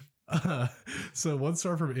 So 1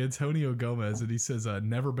 star from Antonio Gomez, and he says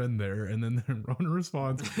never been there. And then the owner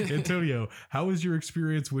responds, Antonio, how was your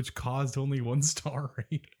experience which caused only 1 star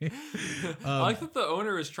rating? I like that the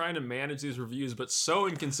owner is trying to manage these reviews but so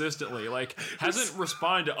inconsistently, like hasn't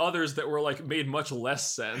responded to others that were like made much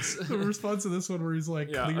less sense. The response to this one where he's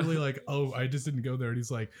like clearly like, oh, I just didn't go there, and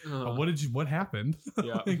he's like, what happened?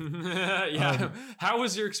 Like, how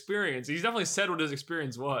was your experience? He's definitely said what his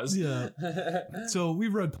experience was. So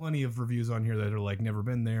we've read plenty of reviews on here that are like never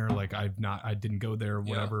been there, like I didn't go there,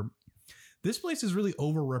 whatever. This place is really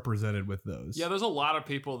overrepresented with those. Yeah, there's a lot of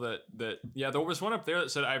people that there was one up there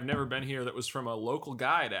that said I've never been here, that was from a local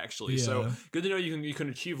guide actually. So good to know you can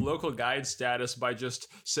achieve local guide status by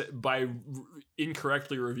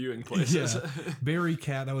incorrectly reviewing places. Barry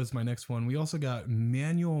Cat, that was my next one. We also got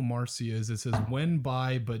Manuel Marcias. It says went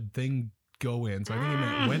by but then go in. So I think he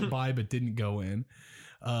meant went by but didn't go in.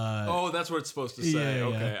 That's what it's supposed to say.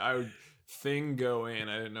 Okay, I would thing go in.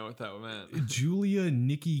 I didn't know what that meant. Julia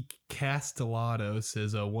Nikki Castellato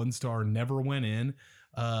says 1 star, never went in.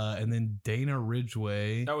 And then Dana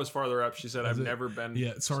Ridgway, that was farther up. She said, "I've never been."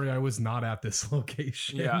 Yeah, sorry, I was not at this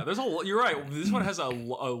location. Yeah, you're right. This one has a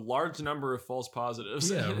large number of false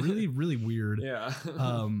positives. Yeah, really, really weird. Yeah.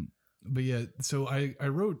 But yeah, so I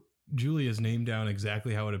wrote Julia's name down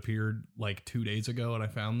exactly how it appeared like 2 days ago, and I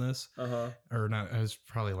found this. Or not, it was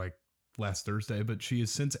probably like last Thursday, but she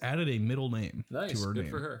has since added a middle name to her name. Good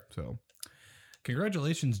for her. So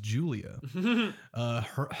congratulations, Julia.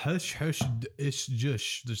 Hush ish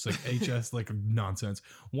jush, just like HS, like nonsense.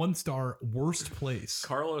 1 star, worst place.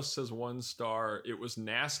 Carlos says 1 star. It was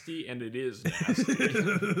nasty, and it is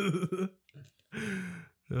nasty.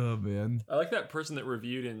 Oh man, I like that person that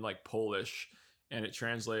reviewed in like Polish. And it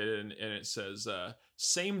translated and it says,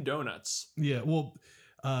 same donuts. Yeah, well...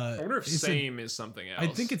 I wonder if same is something else. I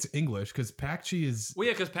think it's English, because Pakchi is... Well,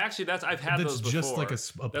 yeah, because Pakchi, I've had those before. That's just like a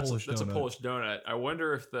Polish donut. That's a Polish donut. I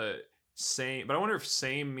wonder if the same... But I wonder if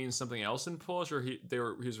same means something else in Polish, or he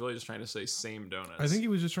was really just trying to say same donuts. I think he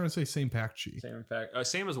was just trying to say same Pakchi.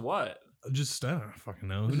 Same as what? Just, I don't fucking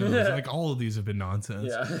know. Who knows? Like, all of these have been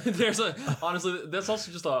nonsense. Yeah. Honestly, that's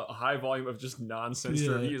also just a high volume of just nonsense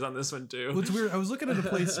reviews on this one, too. Well, it's weird. I was looking at a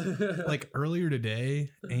place like earlier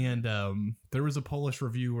today, and there was a Polish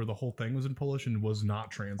review where the whole thing was in Polish and was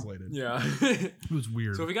not translated. Yeah. It was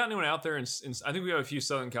weird. So if we got anyone out there, and I think we have a few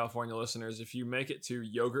Southern California listeners, if you make it to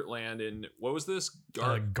Yogurtland in, what was this?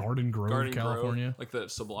 Garden Grove, California. Grove, like the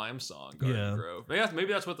Sublime song, Garden Grove.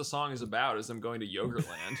 Maybe that's what the song is about, is them going to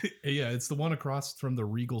Yogurtland. Yeah, it's the one across from the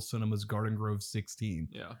Regal Cinemas, Garden Grove 16.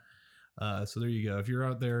 Yeah. So there you go. If you're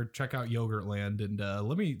out there, check out Yogurtland, and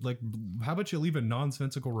how about you leave a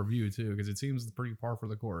nonsensical review too, because it seems pretty par for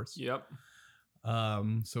the course. Yep.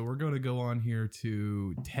 So we're going to go on here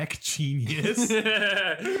to Tech Genius. This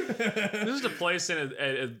is a place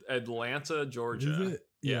in Atlanta, Georgia. Is it?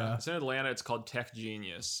 Yeah. It's in Atlanta. It's called Tech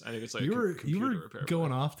Genius. I think it's like you were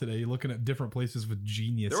going off today, looking at different places with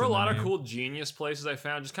genius. There were a lot of cool genius places I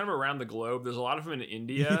found, just kind of around the globe. There's a lot of them in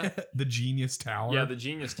India. The Genius Tower. Yeah, the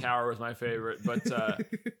Genius Tower was my favorite, but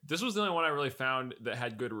this was the only one I really found that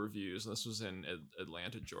had good reviews. And this was in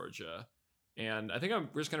Atlanta, Georgia. And I think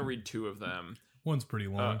we're just going to read 2 of them. One's pretty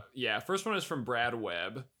long. First one is from Brad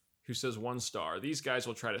Webb, who says 1 star. These guys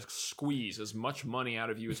will try to squeeze as much money out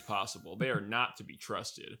of you as possible. They are not to be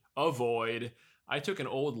trusted. Avoid. I took an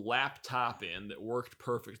old laptop in that worked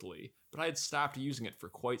perfectly, but I had stopped using it for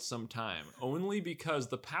quite some time, only because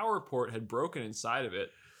the power port had broken inside of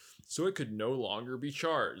it, so it could no longer be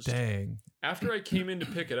charged. Dang. After I came in to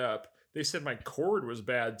pick it up, they said my cord was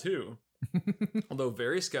bad too. Although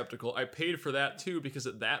very skeptical, I paid for that too, because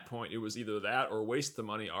at that point it was either that or waste the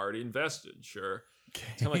money already invested. Sure.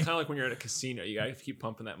 It's kind of like when you're at a casino, you gotta keep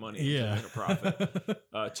pumping that money to make a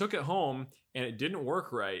profit. Took it home and it didn't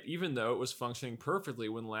work right, even though it was functioning perfectly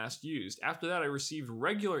when last used. After that, I received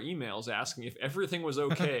regular emails asking if everything was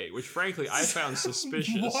okay, which frankly I found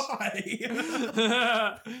suspicious. Why?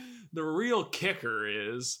 The real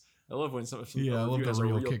kicker is I love when some Yeah, I love review the has a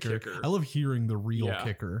real kicker. I love hearing the real Yeah.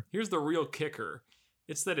 kicker. Here's the real kicker.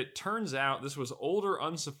 It's that it turns out this was older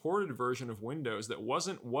unsupported version of Windows that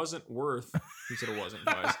wasn't worth he said it wasn't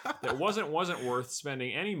twice. That wasn't worth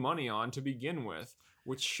spending any money on to begin with,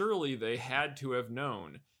 which surely they had to have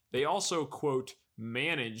known. They also, quote,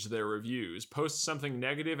 manage their reviews. Post something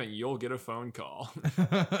negative and you'll get a phone call.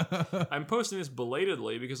 I'm posting this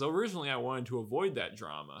belatedly because originally I wanted to avoid that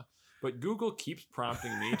drama, but Google keeps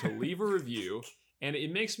prompting me to leave a review, and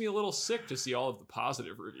it makes me a little sick to see all of the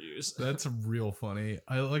positive reviews. That's real funny.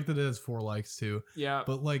 I like that it has 4 likes too. Yeah.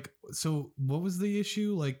 But like, so what was the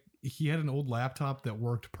issue? Like, he had an old laptop that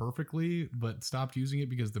worked perfectly, but stopped using it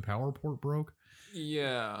because the power port broke.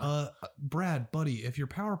 Yeah. Brad, buddy, if your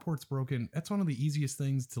power port's broken, that's one of the easiest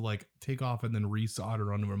things to like take off and then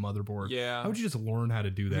resolder onto a motherboard. Yeah. How would you just learn how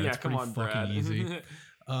to do that? Yeah, It's come pretty on, fucking Brad. easy.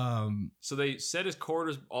 So they said his cord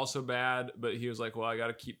is also bad, but he was like, well, I got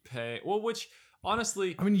to keep paying. Well, which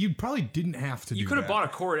honestly, I mean, you probably didn't have to. you could have bought a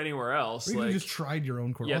cord anywhere else. Or you Like, could have just tried your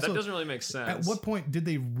own cord. yeah, Also, that doesn't really make sense. at what point did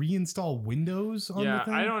they reinstall Windows on Yeah, the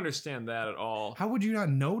thing? I don't understand that at all. How would you not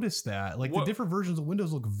notice that? Like, What- the different versions of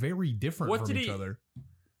Windows look very different What from did each he- other.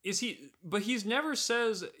 Is he? But he's never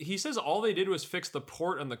says. He says all they did was fix the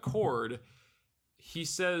port and the cord. He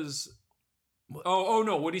says. Oh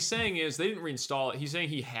no! What he's saying is they didn't reinstall it. He's saying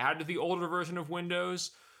he had the older version of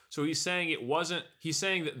Windows, so he's saying it wasn't. He's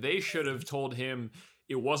saying that they should have told him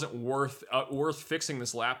it wasn't worth fixing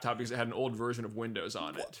this laptop because it had an old version of Windows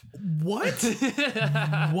on it. What?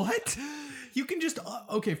 What? You can just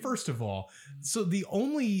okay. First of all, so the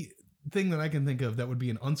only thing that I can think of that would be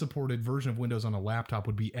an unsupported version of Windows on a laptop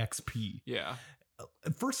would be XP. Yeah.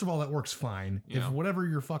 First of all, that works fine. Yeah. If whatever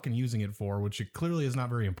you're fucking using it for, which it clearly is not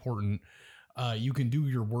very important, you can do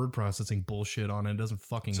your word processing bullshit on it. It doesn't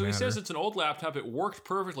fucking So matter. he says it's an old laptop. It worked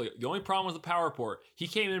perfectly. The only problem was the power port. He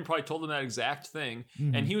came in and probably told them that exact thing,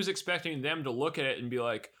 Mhm. and he was expecting them to look at it and be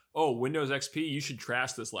like, "Oh, Windows XP, you should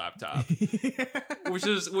trash this laptop." which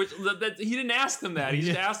that he didn't ask them that. He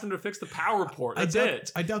just Yeah. asked them to fix the power port. That's I doubt,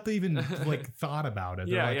 it. I doubt they even like thought about it.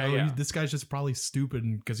 They're Yeah, like, yeah, oh, yeah. this guy's just probably stupid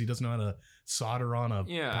because he doesn't know how to solder on a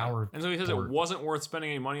Yeah. power. And so he says port. it wasn't worth spending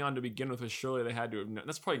any money on to begin with, because surely they had to have known.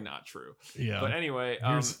 That's probably not true. Yeah. But anyway,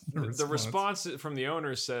 Here's the response from the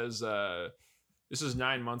owner says, this is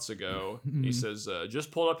 9 months ago. He Mhm. says,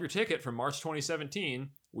 just pulled up your ticket from March 2017.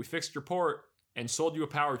 We fixed your port and sold you a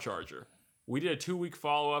power charger. We did a 2-week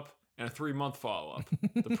follow-up and a 3-month follow-up.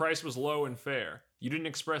 The price was low and fair. You didn't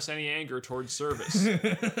express any anger towards service.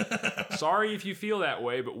 Sorry if you feel that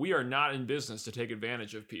way, but we are not in business to take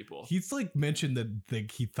advantage of people. He's like mentioned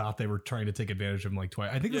that he thought they were trying to take advantage of him like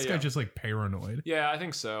twice. I think this Yeah, guy's yeah. just like paranoid. Yeah, I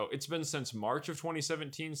think so. It's been since March of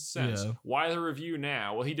 2017 since. Yeah. Why the review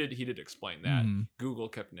now? Well, he did explain that. Mhm. Google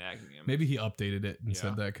kept nagging him. Maybe he updated it and Yeah.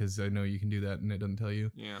 said that because I know you can do that and it doesn't tell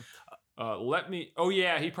you. Yeah.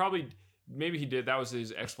 Maybe he did. That was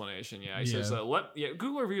his explanation. Yeah. He says,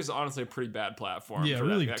 Google reviews is honestly a pretty bad platform. Yeah, for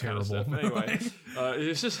really that kind of terrible. stuff. Anyway,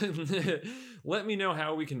 it's just, let me know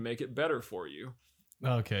how we can make it better for you.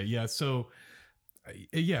 Okay, yeah. So,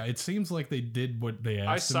 yeah, it seems like they did what they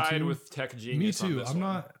asked. I them side to. with Tech Me Genius. on too. this I'm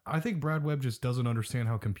one. not. I think Brad Webb just doesn't understand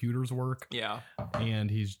how computers work, Yeah. and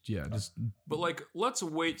he's just. But like, let's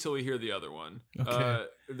wait till we hear the other one. Okay.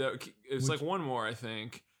 It's like one more, I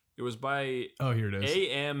think. It was by Oh, here it is.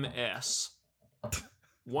 AMS.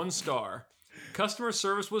 1 star. Customer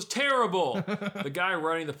service was terrible. The guy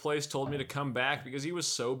running the place told me to come back because he was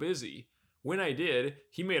so busy. When I did,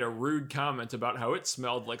 he made a rude comment about how it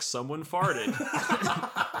smelled like someone farted.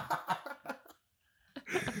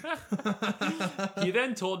 He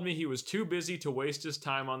then told me he was too busy to waste his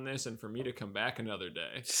time on this and for me to come back another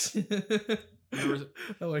day.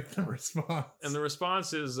 I like the response. And the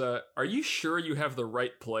response is, are you sure you have the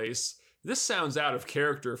right place? This sounds out of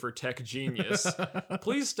character for Tech Genius.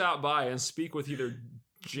 Please stop by and speak with either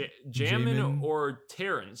Jamin Jamin. or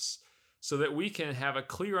Terrence so that we can have a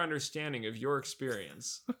clear understanding of your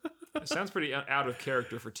experience. It sounds pretty out of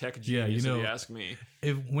character for Tech Genius, if you ask me.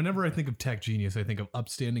 Whenever I think of Tech Genius, I think of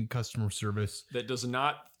upstanding customer service. That does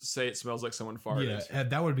not say it smells like someone farted. Yeah,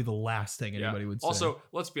 that would be the last thing anybody would say. Also,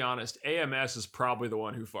 let's be honest, AMS is probably the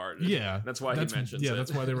one who farted. yeah, That's why he mentions it. Yeah,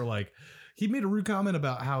 that's why they were like, he made a rude comment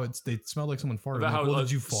about how they smelled like someone farted. About Like, how well,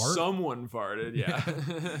 did you fart? someone farted, yeah.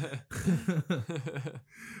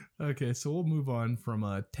 Okay, so we'll move on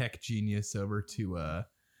from Tech Genius over to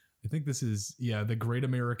I think this is the Great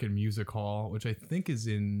American Music Hall, which I think is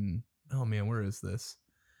in, oh man, where is this?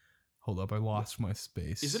 Hold up, I lost my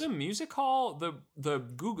space. Is it a music hall?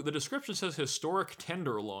 The description says historic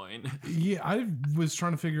tenderloin. Yeah, I was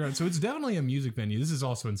trying to figure out. So it's definitely a music venue. This is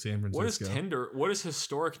also in San Francisco. What is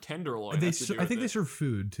historic tenderloin? I think they serve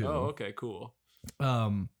food too. Oh, okay, cool.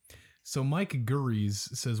 So Mike Gurries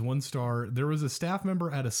says 1 star. There was a staff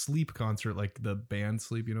member at a Sleep concert, like the band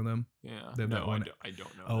Sleep. You know them? Yeah. They have that one. I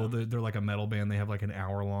don't know. Oh, them. they're like a metal band. They have like an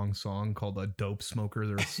hour-long song called a Dope Smoker.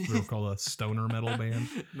 They're called a stoner metal band.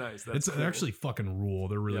 Nice. They actually fucking rule.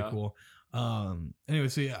 They're really cool. Anyway,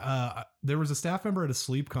 so there was a staff member at a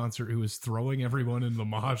Sleep concert who was throwing everyone into the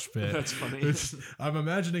mosh pit. That's funny. I'm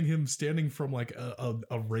imagining him standing from like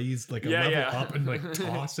a raised like a level up and like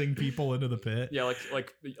tossing people into the pit. Yeah,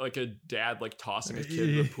 like a dad like tossing his kid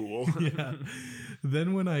in the pool. Yeah.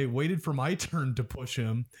 Then when I waited for my turn to push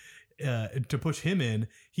him in,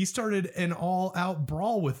 he started an all-out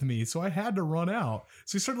brawl with me, so I had to run out.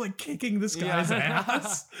 So he started like kicking this guy's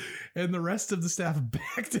ass, and the rest of the staff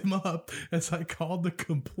backed him up as I called to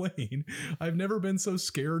complain. I've never been so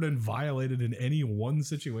scared and violated in any one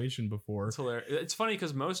situation before. It's hilarious. It's funny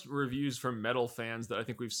because most reviews from metal fans that I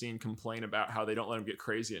think we've seen complain about how they don't let them get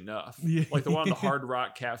crazy enough. Yeah. Like the one on the Hard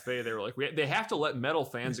Rock Cafe, they were like, they have to let metal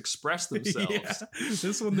fans express themselves. Yeah.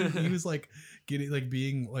 This one, he was like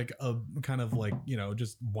being like a kind of like, you know,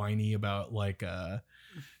 just whiny about like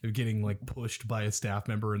getting like pushed by a staff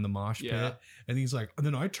member in the mosh pit, and he's like, and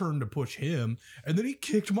then I turned to push him, and then he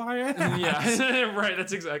kicked my ass. Yeah, right.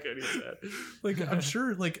 That's exactly what he said. Like, I'm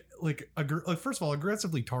sure, like first of all,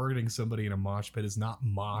 aggressively targeting somebody in a mosh pit is not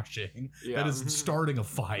moshing. Yeah. That is starting a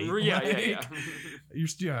fight. Yeah,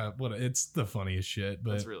 It's the funniest shit.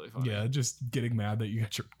 But that's really funny. Yeah, just getting mad that you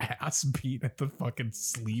got your ass beat at the fucking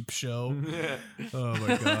Sleep show. Oh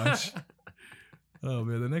my gosh. Oh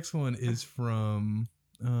man, the next one is from,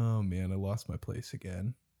 oh man, I lost my place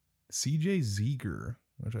again. CJ Zeger.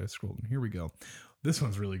 I'll try to scroll. Here we go. This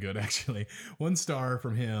one's really good, actually. 1 star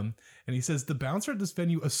from him. And he says, the bouncer at this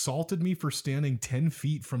venue assaulted me for standing 10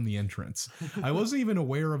 feet from the entrance. I wasn't even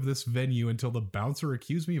aware of this venue until the bouncer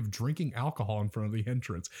accused me of drinking alcohol in front of the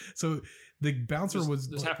entrance. So the bouncer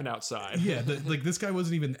this happened outside. Yeah, like this guy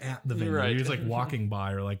wasn't even at the venue. Right. He was like walking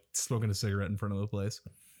by or like smoking a cigarette in front of the place.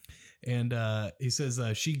 And he says,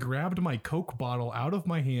 she grabbed my Coke bottle out of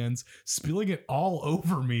my hands, spilling it all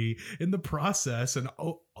over me in the process. And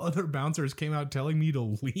other bouncers came out telling me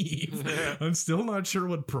to leave. I'm still not sure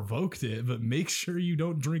what provoked it, but make sure you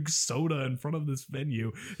don't drink soda in front of this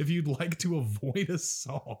venue if you'd like to avoid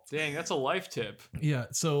assault. Dang, that's a life tip. Yeah.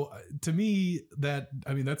 So to me, that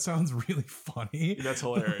sounds really funny. That's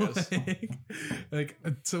hilarious.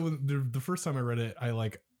 So the first time I read it,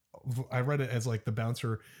 I read it as like the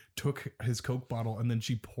bouncer took his Coke bottle and then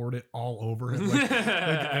she poured it all over him, like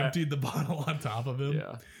emptied the bottle on top of him.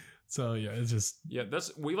 Yeah. So yeah, it's just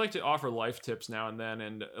we like to offer life tips now and then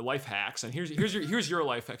and life hacks. And here's your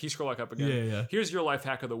life hack. Can you scroll back up again? Yeah. Here's your life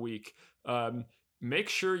hack of the week. Make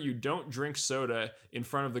sure you don't drink soda in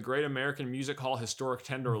front of the Great American Music Hall Historic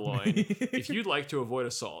Tenderloin if you'd like to avoid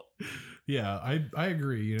assault. Yeah, I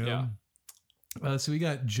agree. You know. Yeah. So we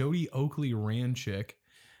got Jody Oakley Ranchick.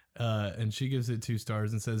 And she gives it 2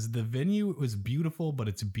 stars and says, the venue was beautiful, but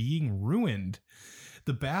it's being ruined.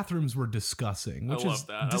 The bathrooms were disgusting. Which I love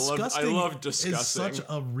that. Disgusting. I love disgusting. It's such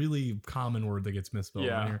a really common word that gets misspelled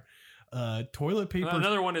in here. Toilet paper.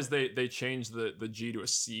 Another one is they changed the G to a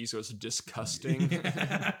C, so it's disgusting.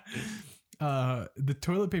 The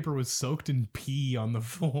toilet paper was soaked in pee on the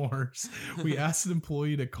floors. We asked an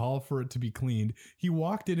employee to call for it to be cleaned. He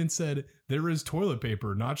walked in and said, there is toilet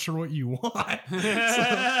paper. Not sure what you want.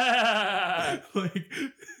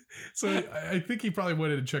 So I think he probably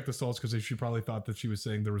went in and checked the stalls because she probably thought that she was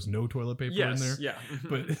saying there was no toilet paper in there. Yeah.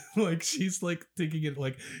 But like she's like thinking it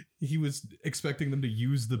like he was expecting them to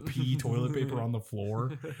use the pee toilet paper on the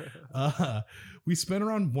floor. We spent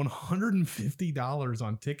around $150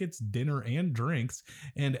 on tickets, dinner, and drinks,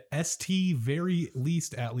 and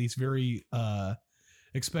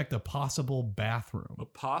expect a possible bathroom. A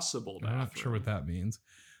possible bathroom. I'm not sure what that means.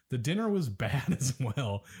 The dinner was bad as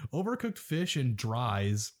well. Overcooked fish and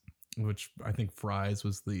dries, which I think fries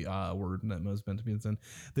was the word that was meant to be in.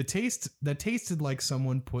 The taste that tasted like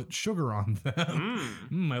someone put sugar on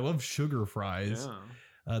them. I love sugar fries.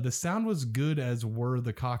 Yeah. The sound was good, as were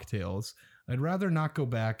the cocktails. I'd rather not go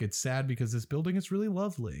back. It's sad because this building is really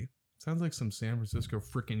lovely. Sounds like some San Francisco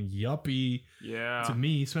freaking yuppie. Yeah. To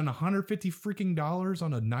me, spend $150 freaking dollars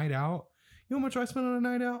on a night out. You know how much I spend on a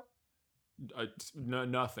night out?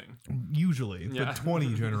 Nothing. Usually, but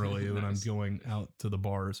 20 generally when I'm going out to the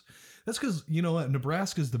bars. That's because, you know what,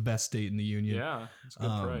 Nebraska's the best state in the union. Yeah, it's a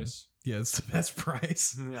good price. Yeah, it's the best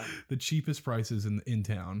price. Yeah. The cheapest prices in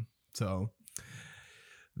town. So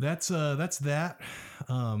that's that.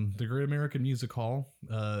 The Great American Music Hall.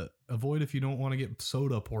 Avoid if you don't want to get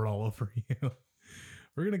soda poured all over you.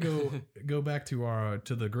 We're gonna go back to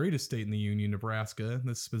the greatest state in the union, Nebraska.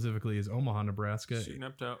 This specifically is Omaha, Nebraska. Shooting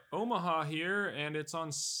up to Omaha here, and it's on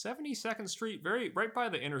 72nd Street, right by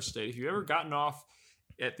the interstate. If you've ever gotten off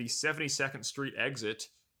at the 72nd Street exit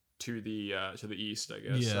to the east, I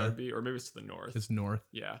guess that would be, or maybe it's to the north. It's north.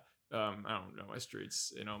 Yeah. I don't know my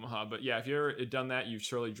streets in Omaha, but yeah, if you've ever done that, you've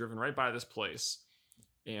surely driven right by this place.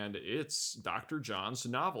 And it's Dr. John's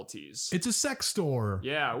Novelties. It's a sex store.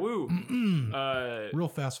 Yeah, woo. Real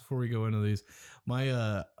fast before we go into these,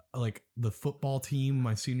 my like the football team,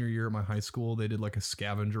 my senior year at my high school, they did like a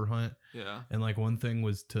scavenger hunt. Yeah. And like one thing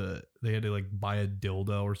was they had to like buy a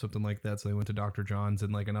dildo or something like that. So they went to Dr. John's,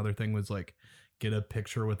 and like another thing was like get a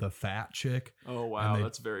picture with a fat chick. Oh wow,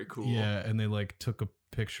 that's very cool. Yeah, and they like took a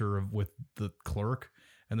picture with the clerk,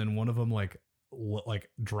 and then one of them like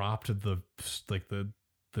dropped the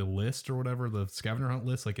list or whatever, the scavenger hunt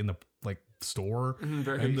list, like in the like store. And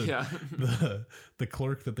the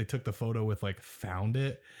clerk that they took the photo with like found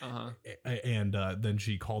it. And then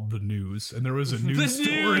she called the news, and there was a news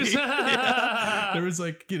story. Yeah. There was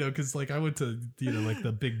like, because like I went to like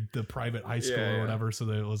the private high school or whatever, so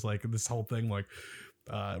that it was like this whole thing like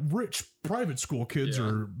rich private school kids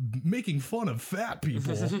are making fun of fat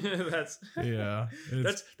people. That's the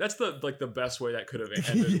best way that could have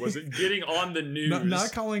ended, was it getting on the news.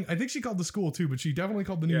 Not calling. I think she called the school too, but she definitely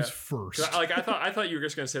called the news first. Like I thought you were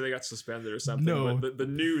just gonna say they got suspended or something. No, but the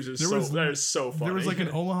news is that is so funny. There was like an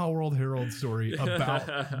Omaha World Herald story about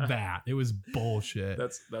that. It was bullshit.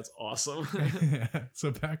 That's awesome.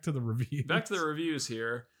 So back to the reviews. Back to the reviews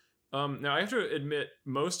here. Now I have to admit,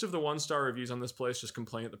 most of the 1-star reviews on this place just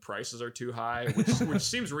complain that the prices are too high, which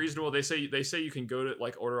seems reasonable. They say you can go to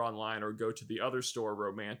like order online or go to the other store,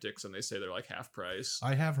 Romantics, and they say they're like half price.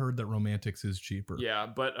 I have heard that Romantics is cheaper. Yeah,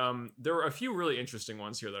 but there were a few really interesting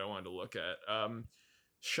ones here that I wanted to look at.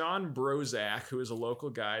 Sean Brozak, who is a local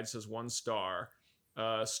guide, says 1 star.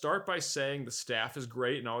 Start by saying the staff is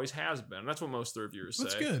great and always has been. That's what most of the reviewers say.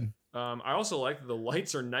 That's good. I also like that the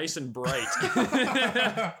lights are nice and bright.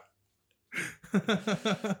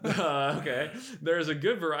 Okay, there's a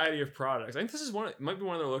good variety of products. I think this is might be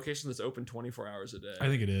one of their locations that's open 24 hours a day. I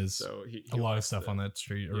think it is. So he a lot of stuff on that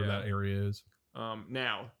street or that area is.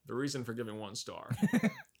 Now the reason for giving 1 star.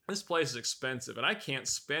 This place is expensive, and I can't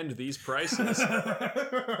spend these prices.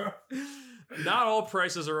 Not all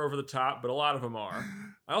prices are over the top, but a lot of them are.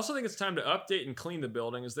 I also think it's time to update and clean the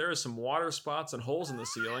building, as there is some water spots and holes in the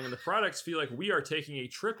ceiling, and the products feel like we are taking a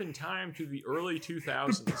trip in time to the early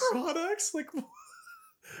 2000s. The products? Like,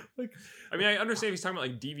 I mean, I understand if he's talking about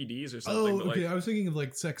like DVDs or something. Oh, okay. I was thinking of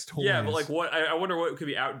like sex toys. Yeah, but like what? I wonder what could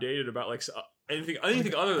be outdated about like anything other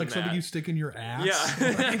than like that. Something you stick in your ass.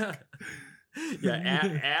 Yeah.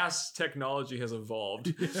 Yeah, ass technology has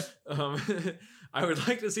evolved. Yeah. I would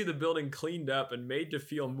like to see the building cleaned up and made to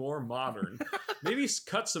feel more modern. Maybe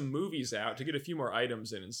cut some movies out to get a few more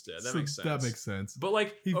items in instead. That makes sense. That makes sense. But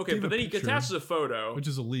like, okay, but then he attaches a photo, which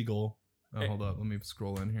is illegal. Oh, hold up, let me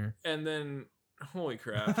scroll in here. And then, holy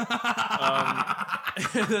crap!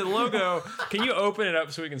 The logo. Can you open it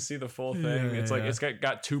up so we can see the full thing? Yeah, it's like it's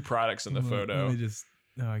got 2 products in the photo. Let me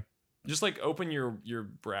just like open your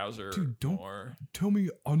browser. Dude, don't tell me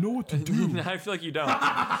I know what to do. I feel like you don't.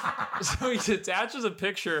 So he attaches a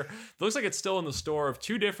picture. Looks like it's still in the store, of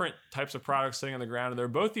 2 different types of products sitting on the ground, and they're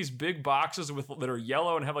both these big boxes that are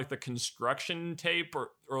yellow and have like the construction tape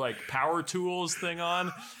or like power tools thing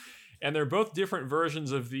on, and they're both different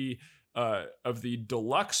versions of the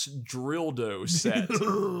deluxe Drildo set.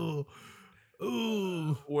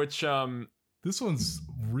 Ooh. Which this one's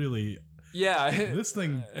really. Yeah. This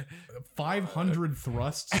thing, 500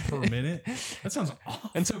 thrusts per minute. That sounds awful.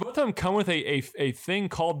 And so both of them come with a thing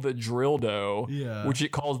called the Drildo, which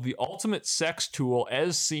it calls the ultimate sex tool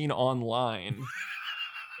as seen online.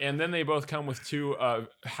 And then they both come with 2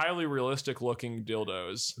 highly realistic looking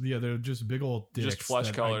dildos. Yeah, they're just big old dicks. Just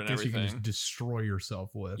flesh color and everything. You can just destroy yourself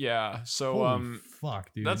with. Yeah. So holy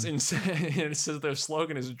fuck, dude. That's insane. It says their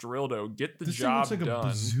slogan is Drildo. Get the job thing looks like done. A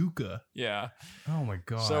bazooka. Yeah. Oh my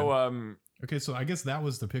god. So okay, so I guess that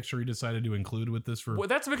was the picture he decided to include with this. Well,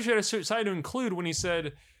 that's the picture I decided to include when he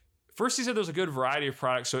said, First, he said there's a good variety of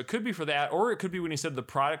products, so it could be for that, or it could be when he said the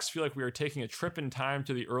products feel like we are taking a trip in time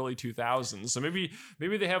to the early 2000s. So maybe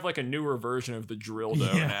they have like a newer version of the drill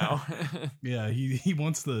dough now. Yeah, he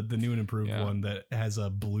wants the new and improved one that has a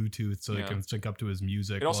Bluetooth so it can sync up to his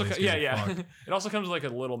music. It also it also comes with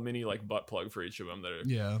like a little mini like butt plug for each of them.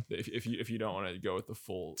 If you don't want to go with the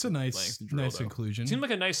full, it's a nice inclusion. It seemed like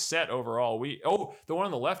a nice set overall. The one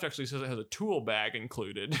on the left actually says it has a tool bag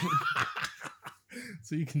included.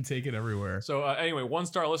 So you can take it everywhere. So anyway,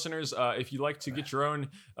 1-star listeners, if you'd like to get your own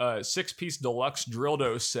 6-piece deluxe drill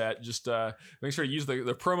dough set, just make sure to use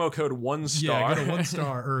the promo code 1-star. Yeah, go to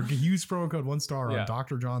 1-star or use promo code 1-star on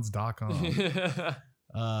drjohns.com.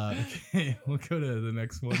 Okay, we'll go to the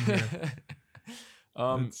next one here.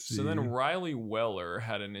 So then Riley Weller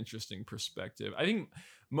had an interesting perspective. I think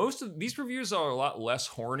most of these reviews are a lot less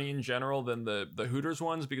horny in general than the Hooters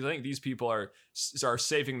ones, because I think these people are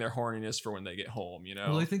saving their horniness for when they get home, you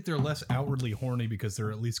know? Well, I think they're less outwardly horny because they're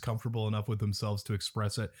at least comfortable enough with themselves to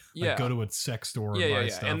express it. Like go to a sex store and buy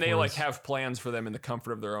stuff. And they like have plans for them in the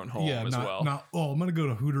comfort of their own home as well. I'm going to go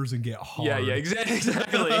to Hooters and get hard. Yeah, exactly.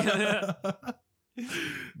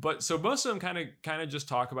 But so most of them kind of just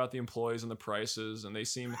talk about the employees and the prices, and they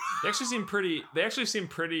actually seem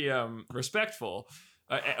pretty respectful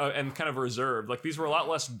and kind of reserved. Like these were a lot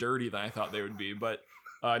less dirty than I thought they would be, but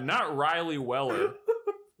not Riley Weller.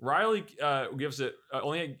 Riley gives it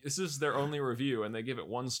this is their only review, and they give it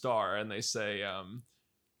 1 star, and they say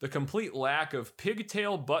the complete lack of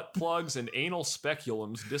pigtail butt plugs and anal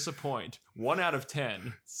speculums disappoint. 1 out of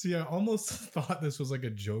 10. See, I almost thought this was like a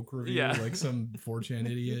joke review, like some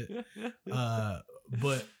 4chan idiot.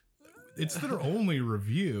 But it's their only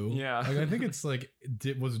review. Yeah. Like, I think it's like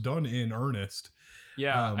it was done in earnest.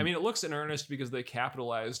 Yeah, I mean, it looks in earnest because they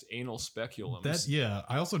capitalized anal speculums.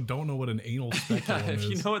 I also don't know what an anal speculum is. If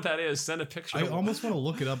you know what that is, send a picture. I almost want to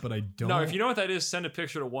look it up, but I don't. No, if you know what that is, send a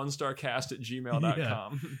picture to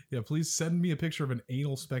 1starcast@gmail.com. Yeah, please send me a picture of an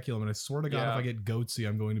anal speculum, and I swear to God, if I get goatsy,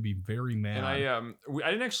 I'm going to be very mad. And I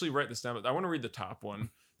didn't actually write this down, but I want to read the top one.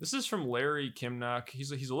 This is from Larry Kimnock.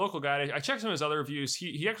 He's a local guy. I checked some of his other reviews.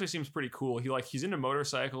 He actually seems pretty cool. He's into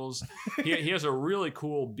motorcycles. he has a really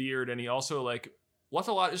cool beard, and he also there's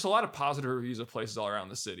a lot of positive reviews of places all around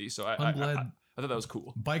the city. So I'm glad. I thought that was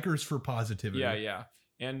cool. Bikers for positivity. Yeah.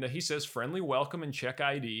 And he says friendly welcome and check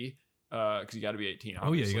ID. Because you got to be 18. Obviously.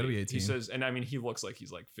 Oh yeah, you got to be 18. He says, and I mean, he looks like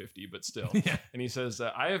he's like 50, but still. Yeah. And he says,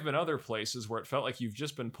 I have been other places where it felt like you've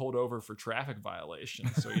just been pulled over for traffic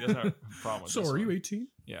violations. So he doesn't have a problem with So this are one. you 18?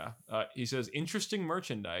 Yeah. He says, interesting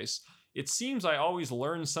merchandise. It seems I always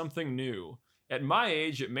learn something new. At my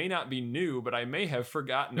age, it may not be new, but I may have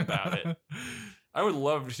forgotten about it. I would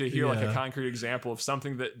love to hear like a concrete example of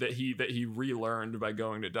something that he relearned by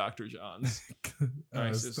going to Dr. John's. I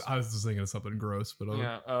was just thinking of something gross, but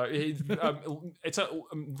it's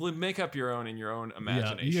make up your own in your own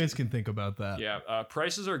imagination. Yeah, you guys can think about that. Yeah,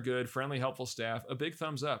 prices are good, friendly, helpful staff, a big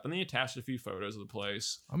thumbs up, and then he attached a few photos of the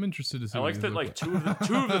place. I'm interested to see. I like that like two of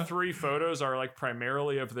the 3 photos are like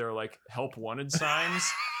primarily of their like help wanted signs.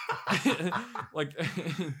 Like.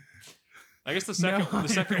 I guess the second one,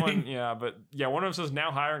 one of them says now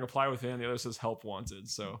hiring, apply within. The other says help wanted.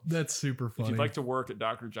 So that's super funny. If you'd like to work at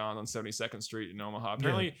Dr. John's on 72nd Street in Omaha,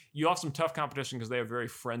 apparently you have some tough competition because they have very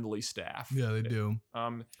friendly staff. Yeah, they do.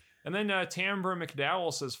 And then Tambra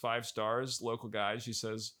McDowell says 5 stars. Local guide. She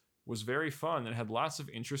says was very fun and had lots of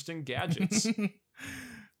interesting gadgets.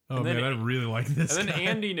 Oh man, I really like this. And then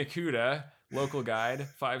Andy Nakuda, local guide,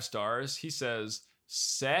 5 stars. He says.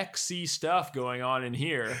 Sexy stuff going on in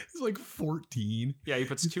here. He's like 14. Yeah, he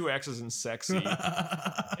puts 2 X's in sexy.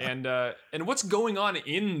 and what's going on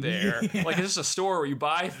in there? Yeah. Like, is this a store where you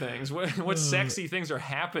buy things? What sexy things are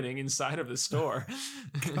happening inside of the store?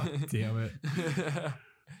 God damn it.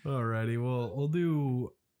 Alrighty, well, we'll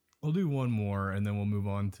do one more and then we'll move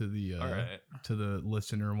on to the to the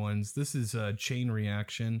listener ones. This is Chain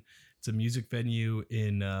Reaction. It's a music venue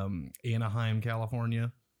in Anaheim,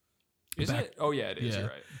 California. Is it? Oh yeah, it is. You're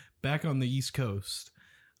right. Back on the East Coast.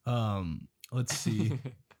 Let's see.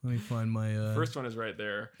 Let me find my first one is right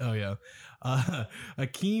there. Oh yeah.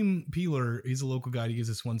 Akeem Peeler, he's a local guy. He gives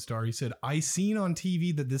us 1 star. He said, I seen on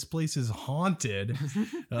TV that this place is haunted.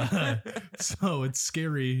 So it's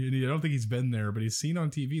scary. And I don't think he's been there, but he's seen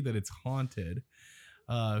on TV that it's haunted.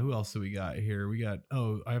 Who else do we got here? We got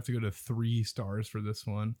I have to go to 3 stars for this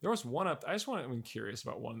one. There was one up. I'm curious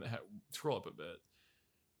about one that scroll up a bit.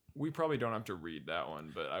 We probably don't have to read that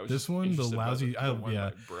one, but I was This just one, the interested by lousy, the one yeah,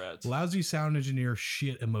 by Brett. lousy sound engineer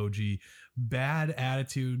shit emoji, bad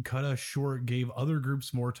attitude, cut us short, gave other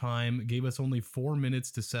groups more time, gave us only 4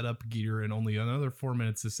 minutes to set up gear and only another 4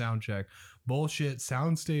 minutes to sound check. Bullshit.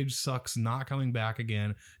 Soundstage sucks. Not coming back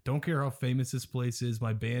again. Don't care how famous this place is.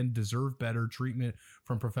 My band deserve better treatment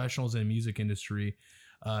from professionals in the music industry.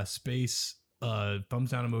 Space.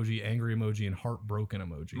 Thumbs down emoji, angry emoji, and heartbroken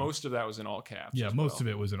emoji. Most of that was in all caps. Yeah, most of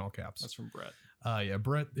it was in all caps. That's from Brett. Yeah,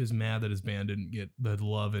 Brett is mad that his band didn't get the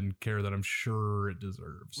love and care that I'm sure it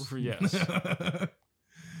deserves. Yes.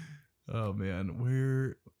 Oh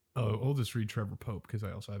man, I'll just read Trevor Pope because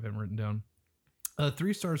I also have him written down.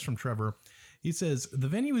 3 stars from Trevor. He says, the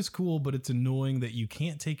venue is cool, but it's annoying that you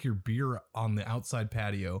can't take your beer on the outside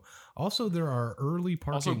patio. Also, there are early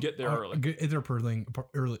parking. Also, get there early.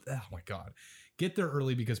 Early. Oh my God. Get there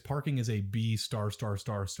early because parking is a B *******,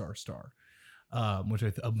 which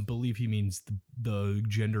I believe he means the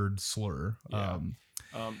gendered slur. Yeah.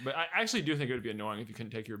 But I actually do think it would be annoying if you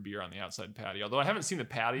couldn't take your beer on the outside patio. Although I haven't seen the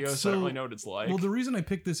patio, so I don't really know what it's like. Well, the reason I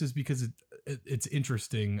picked this is because it's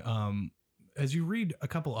interesting. As you read a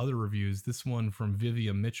couple other reviews, this one from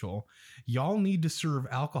Vivian Mitchell, y'all need to serve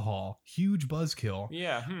alcohol. Huge buzzkill.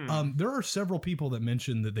 Yeah. There are several people that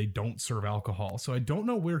mention that they don't serve alcohol, so I don't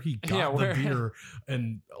know where he got the beer.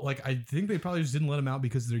 And like, I think they probably just didn't let him out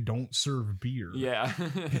because they don't serve beer. Yeah.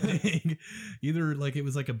 Either like it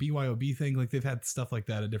was like a BYOB thing, like they've had stuff like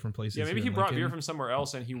that at different places. Yeah, maybe he brought beer from somewhere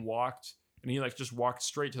else and he just walked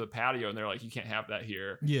straight to the patio and they're like, you can't have that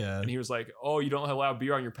here. Yeah. And he was like, oh, you don't allow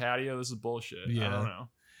beer on your patio? This is bullshit. Yeah. I don't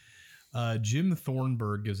know. Jim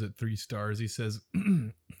Thornburg gives it 3 stars. He says,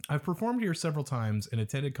 I've performed here several times and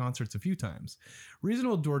attended concerts a few times.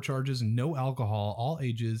 Reasonable door charges, no alcohol, all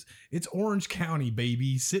ages. It's Orange County,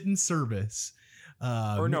 baby. Sit in service.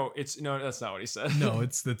 No, that's not what he said. No,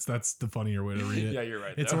 that's the funnier way to read it. Yeah, you're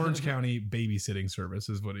right. It's Orange County babysitting service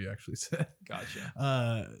is what he actually said.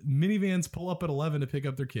 Gotcha. Minivans pull up at 11 to pick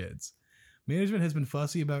up their kids. Management has been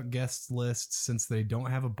fussy about guest lists since they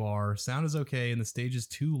don't have a bar. Sound is okay and the stage is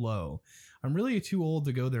too low. I'm really too old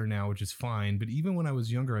to go there now, which is fine, but even when I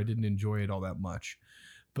was younger, I didn't enjoy it all that much.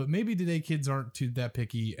 But maybe today kids aren't that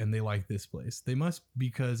picky and they like this place. They must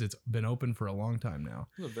because it's been open for a long time now.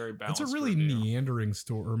 It's a very balanced. It's a really meandering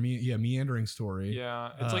story. Meandering story.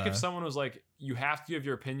 Yeah, it's like if someone was like, "You have to give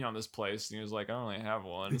your opinion on this place," and he was like, "I don't really have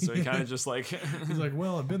one," so he kind of just like he's like,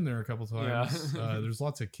 "Well, I've been there a couple times. Yeah. There's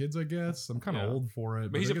lots of kids, I guess. I'm kind of old for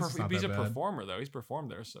it, but he's a performer though. He's performed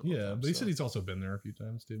there so yeah. But he said he's also been there a few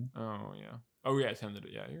times too. Oh yeah, attended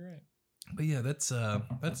it. Yeah, you're right. But yeah, that's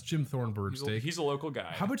Jim Thornburg's take. He's a local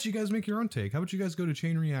guy. How about you guys make your own take? How about you guys go to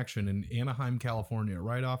Chain Reaction in Anaheim, California,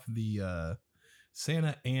 right off the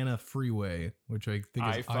Santa Ana Freeway, which I think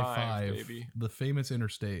is I-5, baby. The famous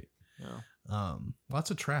interstate. Yeah.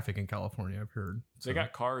 Lots of traffic in California, I've heard. So they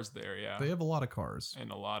got cars there, yeah. They have a lot of cars.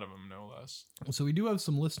 And a lot of them, no less. So we do have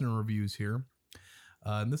some listener reviews here.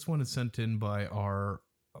 And this one is sent in by our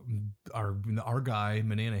guy,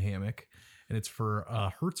 Manana Hammock. And it's for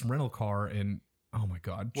Hertz rental car, and oh my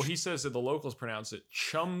God! Well, he says that the locals pronounce it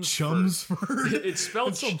Chelmsford. Chelmsford. It's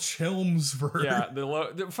spelled Chelmsford. Yeah,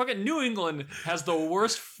 the fucking New England has the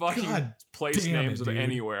worst fucking place names of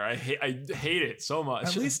anywhere. I hate it so much.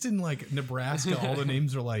 At least in like Nebraska, all the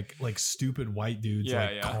names are like stupid white dudes,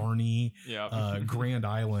 Kearney, Grand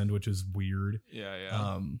Island, which is weird.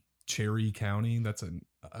 Yeah. Cherry County. That's a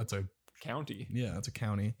county. Yeah, that's a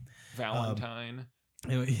county. Valentine.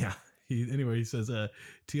 Yeah. Anyway, he says,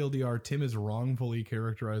 TLDR, Tim is wrongfully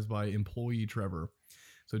characterized by employee Trevor.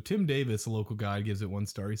 So Tim Davis, a local guy, gives it 1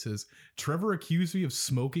 star. He says, Trevor accused me of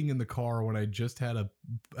smoking in the car when I just had a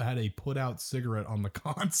put out cigarette on the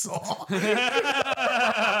console.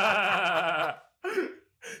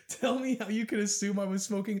 Tell me how you could assume I was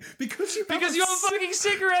smoking because you have a fucking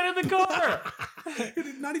cigarette in the car.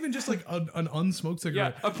 Not even just like an unsmoked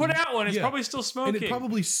cigarette. Yeah, a put out one. It's probably still smoking, and it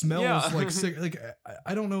probably smells like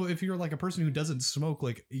I don't know if you're like a person who doesn't smoke.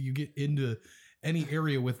 Like you get into any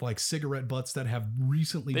area with like cigarette butts that have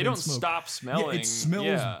recently they been don't smoked. Stop smelling. Yeah, it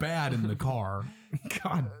smells bad in the car.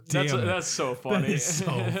 God damn that's so funny. That is so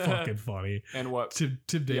fucking funny. And what Tim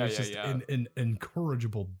Davis just an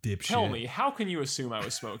incorrigible dipshit. Tell me, how can you assume I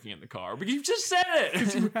was smoking in the car? But you just said it.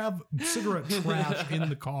 Because you have cigarette trash in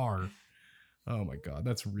the car. Oh my God,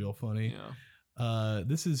 that's real funny. Yeah.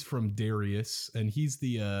 This is from Darius, and he's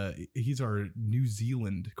our New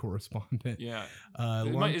Zealand correspondent. Yeah.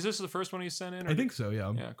 Is this the first one he sent in? I think so.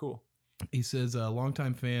 Yeah. Yeah. Cool. He says,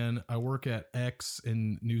 longtime fan. I work at X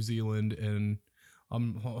in New Zealand, and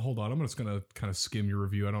hold on. I'm just gonna kind of skim your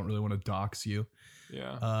review. I don't really want to dox you.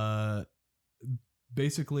 Yeah.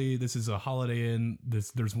 basically, this is a Holiday Inn.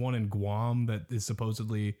 There's one in Guam that is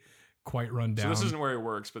supposedly quite run down. So this isn't where he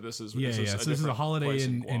works, but this is So this is a Holiday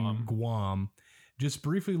Inn in Guam. Just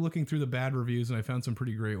briefly looking through the bad reviews, and I found some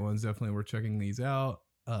pretty great ones. Definitely worth checking these out.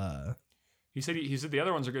 He said the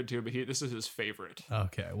other ones are good too, but this is his favorite.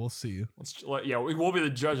 Okay, we'll see. We'll be the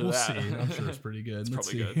judge of that. We'll see. I'm sure it's pretty good. It's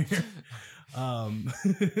Let's probably see.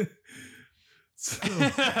 good. So,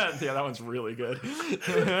 yeah, that one's really good.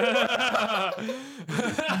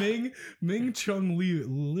 Ming Chung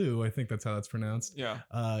Liu, I think that's how that's pronounced. Yeah.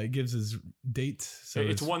 Gives his date. So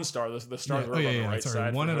it's 1 star. The stars are on the right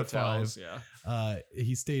side. 1 out of 5. 5. Yeah.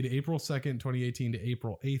 He stayed April 2nd, 2018 to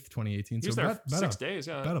April 8th, 2018. He was so there 6 days.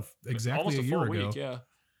 Yeah. About exactly almost a a year full ago. week. Yeah.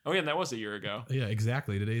 Oh yeah, and that was a year ago. Yeah,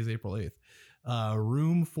 exactly. Today is April 8th.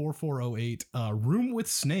 Room 4408. Room with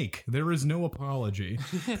snake. There is no apology.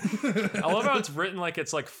 I love how it's written like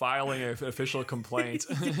it's like filing an official complaint.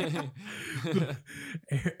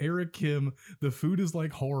 Eric Kim. The food is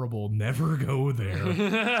like horrible. Never go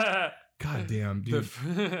there. God damn, dude.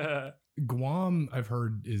 Guam, I've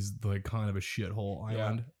heard, is like kind of a shithole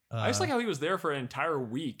island. I just like how he was there for an entire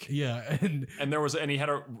week. Yeah, and he had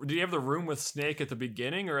did he have the room with snake at the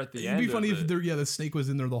beginning or at the end? It'd be funny if the snake was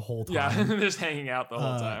in there the whole time. Yeah, just hanging out the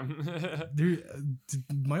whole time.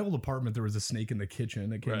 My old apartment, there was a snake in the kitchen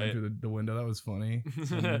that came in through the window. That was funny.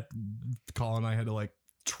 Colin and I had to like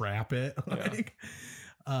trap it.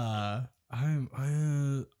 I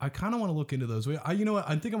kind of want to look into those. You know what?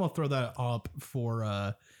 I think I'm gonna throw that up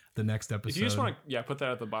for the next episode. If you just want to, put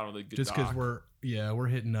that at the bottom of the just because we're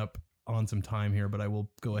hitting up on some time here, but I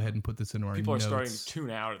will go ahead and put this into our people notes. Are starting to tune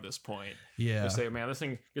out at this point. Yeah, they say, man, this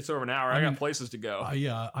thing gets over an hour. I got places to go.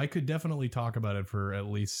 Yeah, I could definitely talk about it for at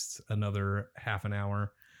least another half an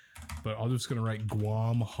hour, but I'm just gonna write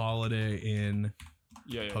Guam Holiday Inn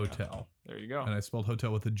Hotel. There you go. And I spelled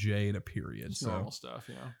hotel with a J and a period. It's normal stuff,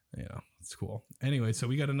 Yeah, it's cool. Anyway, so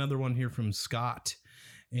we got another one here from Scott,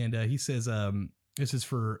 and he says, this is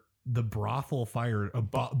for the brothel fire,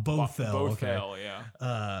 Bothell. Bothell,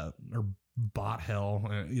 yeah. Or Bot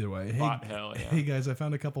Hell, either way. Bot Hell, yeah. Hey guys, I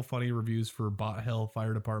found a couple funny reviews for Bot Hell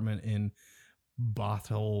Fire Department in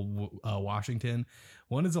Bothell, Washington.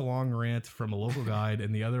 One is a long rant from a local guide,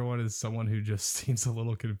 and the other one is someone who just seems a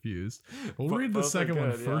little confused. We'll read the second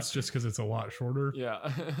one first, just because it's a lot shorter.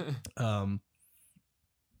 Yeah.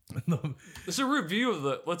 It's a review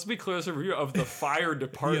of let's be clear, it's a review of the fire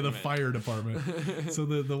department. Yeah, the fire department. So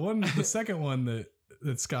the second one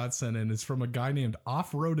that Scott sent in is from a guy named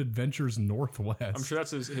Off-Road Adventures Northwest. I'm sure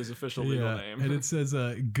that's his official legal name. And it says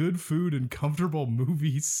good food and comfortable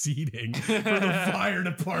movie seating for the fire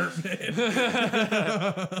department.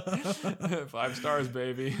 5 stars,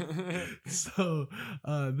 baby. So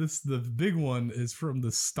the big one is from the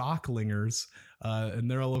Stocklingers. And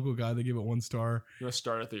they're a local guy. They give it 1 star. You want to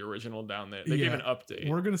start at the original down there. They gave an update.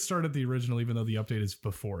 We're going to start at the original, even though the update is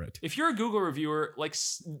before it. If you're a Google reviewer, like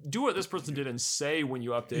do what this person did and say when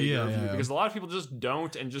you update your review, because a lot of people just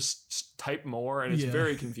don't and just type more, and it's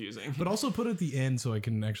very confusing. But also put it at the end so I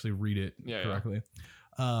can actually read it correctly.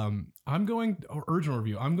 Original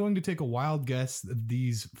review. I'm going to take a wild guess that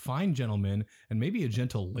these fine gentlemen and maybe a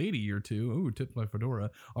gentle lady or two, tipped my fedora,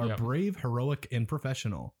 are brave, heroic, and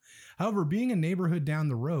professional. However, being a neighborhood down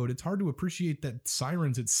the road, it's hard to appreciate that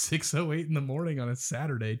sirens at 6:08 in the morning on a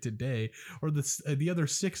Saturday today, or the other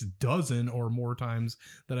 6 dozen or more times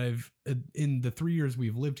that I've in the 3 years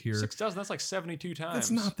we've lived here. 6 dozen, that's like 72 times.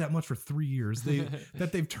 That's not that much for 3 years.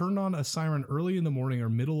 They've turned on a siren early in the morning or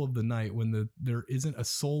middle of the night when there isn't a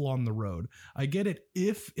soul on the road. I get it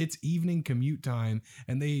if it's evening commute time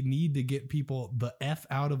and they need to get people the F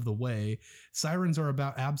out of the way. Sirens are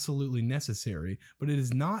about absolutely necessary, but it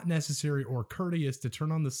is not necessary or courteous to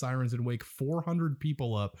turn on the sirens and wake 400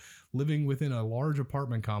 people up living within a large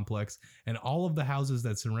apartment complex and all of the houses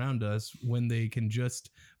that surround us when they can just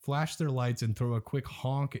flash their lights and throw a quick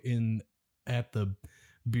honk in at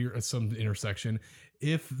some intersection.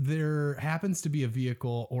 If there happens to be a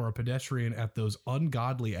vehicle or a pedestrian at those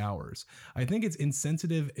ungodly hours, I think it's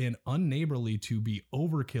insensitive and unneighborly to be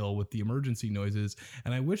overkill with the emergency noises,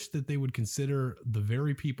 and I wish that they would consider the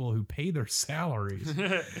very people who pay their salaries.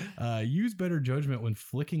 Use better judgment when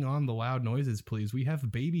flicking on the loud noises, please. We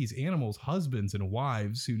have babies, animals, husbands, and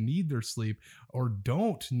wives who need their sleep or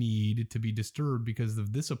don't need to be disturbed because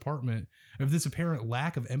of this apparent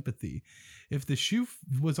lack of empathy. If the shoe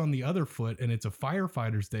was on the other foot and it's a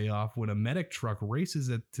firefighter's day off when a medic truck races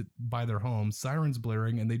it by their home, sirens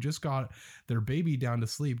blaring, and they just got their baby down to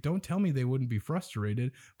sleep, don't tell me they wouldn't be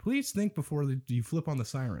frustrated. Please think before you flip on the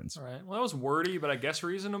sirens. All right. Well, that was wordy, but I guess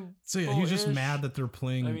reasonable. So yeah, he's just mad that they're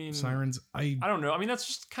playing sirens. I don't know. I mean, that's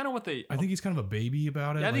just kind of what they... I think he's kind of a baby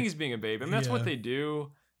about it. Yeah, I think he's being a baby. I mean, that's what they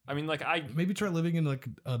do. I mean, like maybe try living in like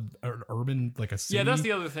an urban, like a city. Yeah, that's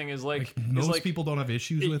the other thing is like most people don't have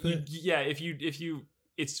issues with it. Yeah, if you,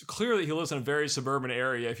 it's clear that he lives in a very suburban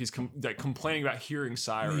area. If he's complaining about hearing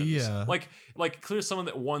sirens, yeah, like clear someone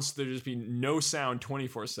that wants there to just be no sound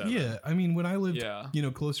 24/7. Yeah, I mean, when I lived,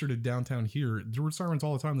 closer to downtown here, there were sirens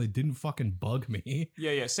all the time. They didn't fucking bug me.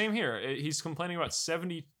 Yeah, same here. He's complaining about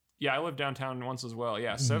 70. Yeah, I lived downtown once as well.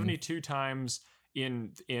 Yeah, 72 times.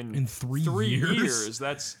 In 3 years,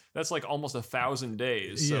 that's like almost 1,000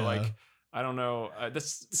 days. So like, I don't know.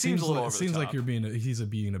 This seems a little over the top. Like he's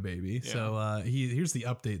being a baby. Yeah. So here's the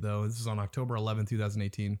update though. This is on October 11,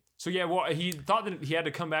 2018. So yeah, well, he thought that he had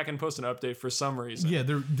to come back and post an update for some reason. Yeah,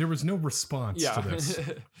 there was no response to this.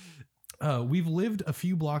 We've lived a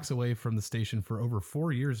few blocks away from the station for over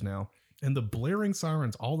 4 years now, and the blaring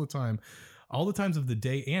sirens all the time. All the times of the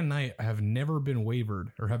day and night have never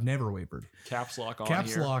wavered. Caps lock on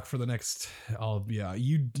Caps here. lock for the next.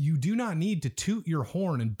 You do not need to toot your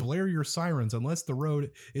horn and blare your sirens unless the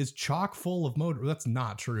road is chock full of That's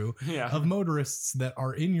not true. Yeah. Of motorists that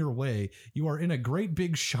are in your way. You are in a great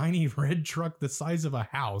big shiny red truck the size of a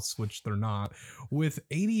house, which they're not, with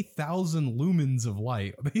 80,000 lumens of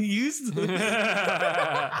light. They used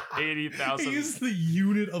 80,000. They used the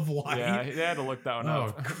unit of light. Yeah, they had to look that one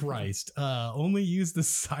up. Oh Christ. Only use the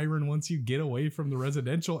siren once you get away from the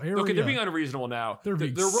residential area. Okay, they're being unreasonable now. The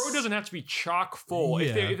road doesn't have to be chock full.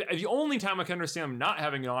 Yeah. If the only time I can understand them not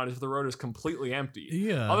having it on is if the road is completely empty.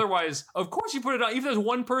 Yeah. Otherwise, of course you put it on. If there's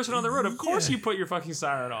one person on the road, of course you put your fucking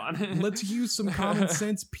siren on. Let's use some common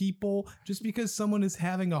sense, people. Just because someone is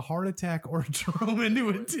having a heart attack or drove into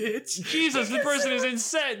a ditch. Jesus, the person is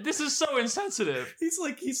insane. This is so insensitive. He's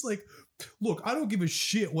like, look, I don't give a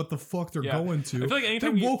shit what the fuck they're going to. I feel like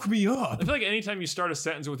anytime they woke me up. I feel like anytime you start a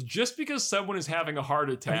sentence with just because someone is having a heart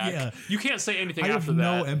attack, you can't say anything after that.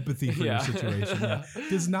 I have no empathy for your situation.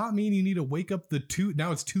 Does not mean you need to wake up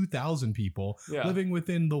now it's 2,000 people living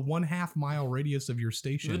within the 1/2 mile radius of your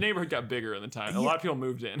station. The neighborhood got bigger in the time. A lot of people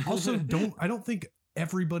moved in. Also, I don't think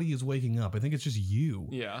everybody is waking up. I think it's just you.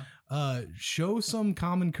 Yeah. Show some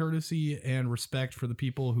common courtesy and respect for the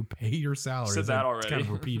people who pay your salary. Said that already. Kind of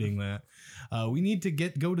repeating that. We need to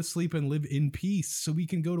go to sleep and live in peace so we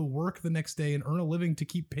can go to work the next day and earn a living to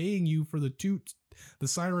keep paying you for the toot, the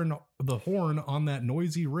siren, the horn on that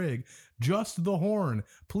noisy rig. Just the horn,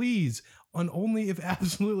 please. And only if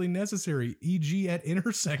absolutely necessary, e.g. at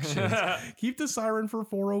intersections. Keep the siren for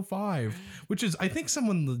 405, which is, I think,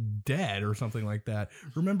 someone dead or something like that.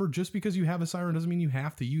 Remember, just because you have a siren doesn't mean you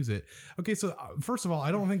have to use it. Okay, so first of all,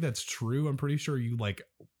 I don't think that's true. I'm pretty sure you, like,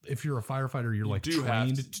 if you're a firefighter, you're like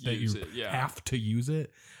trained that you have to use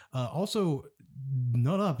it. Also,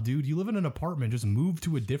 nut up, dude. You live in an apartment. Just move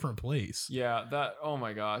to a different place. Yeah, oh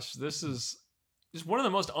my gosh. This is just one of the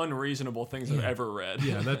most unreasonable things I've ever read.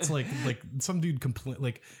 Yeah, that's like some dude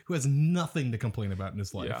who has nothing to complain about in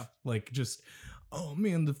his life. Yeah. Like just, oh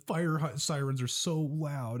man, the fire sirens are so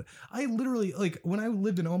loud. I literally, like, when I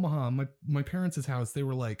lived in Omaha, my parents' house, they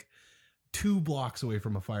were like 2 blocks away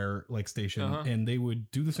from a fire station, and they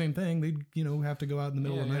would do the same thing. They'd have to go out in the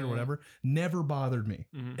middle of the night or whatever. Never bothered me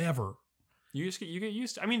ever. You get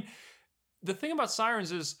used to. I mean, the thing about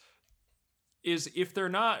sirens is if they're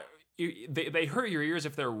not. They hurt your ears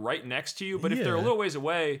if they're right next to you, but if they're a little ways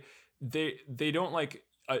away, they don't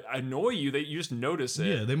annoy you. You just notice it.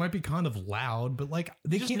 Yeah, they might be kind of loud, but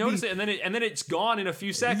they just notice it, and then it's gone in a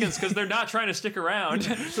few seconds because they're not trying to stick around.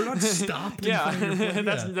 They're not stopped.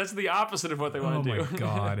 That's the opposite of what they want to do. Oh my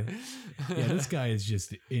god. Yeah, this guy is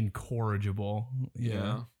just incorrigible.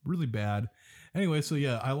 Yeah, really bad. Anyway, so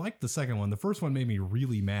I liked the second one. The first one made me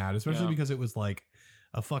really mad, especially because it was like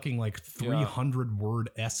a fucking 300-word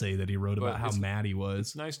essay that he wrote about how mad he was.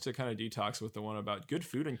 It's nice to kind of detox with the one about good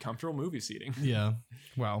food and comfortable movie seating. Yeah.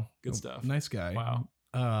 Wow. Good stuff. Nice guy. Wow.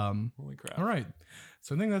 Holy crap. All right.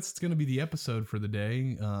 So I think that's going to be the episode for the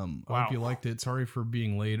day. I hope you liked it. Sorry for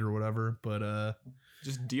being late or whatever, but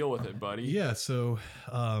just deal with it, buddy. Yeah. So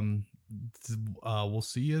we'll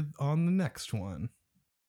see you on the next one.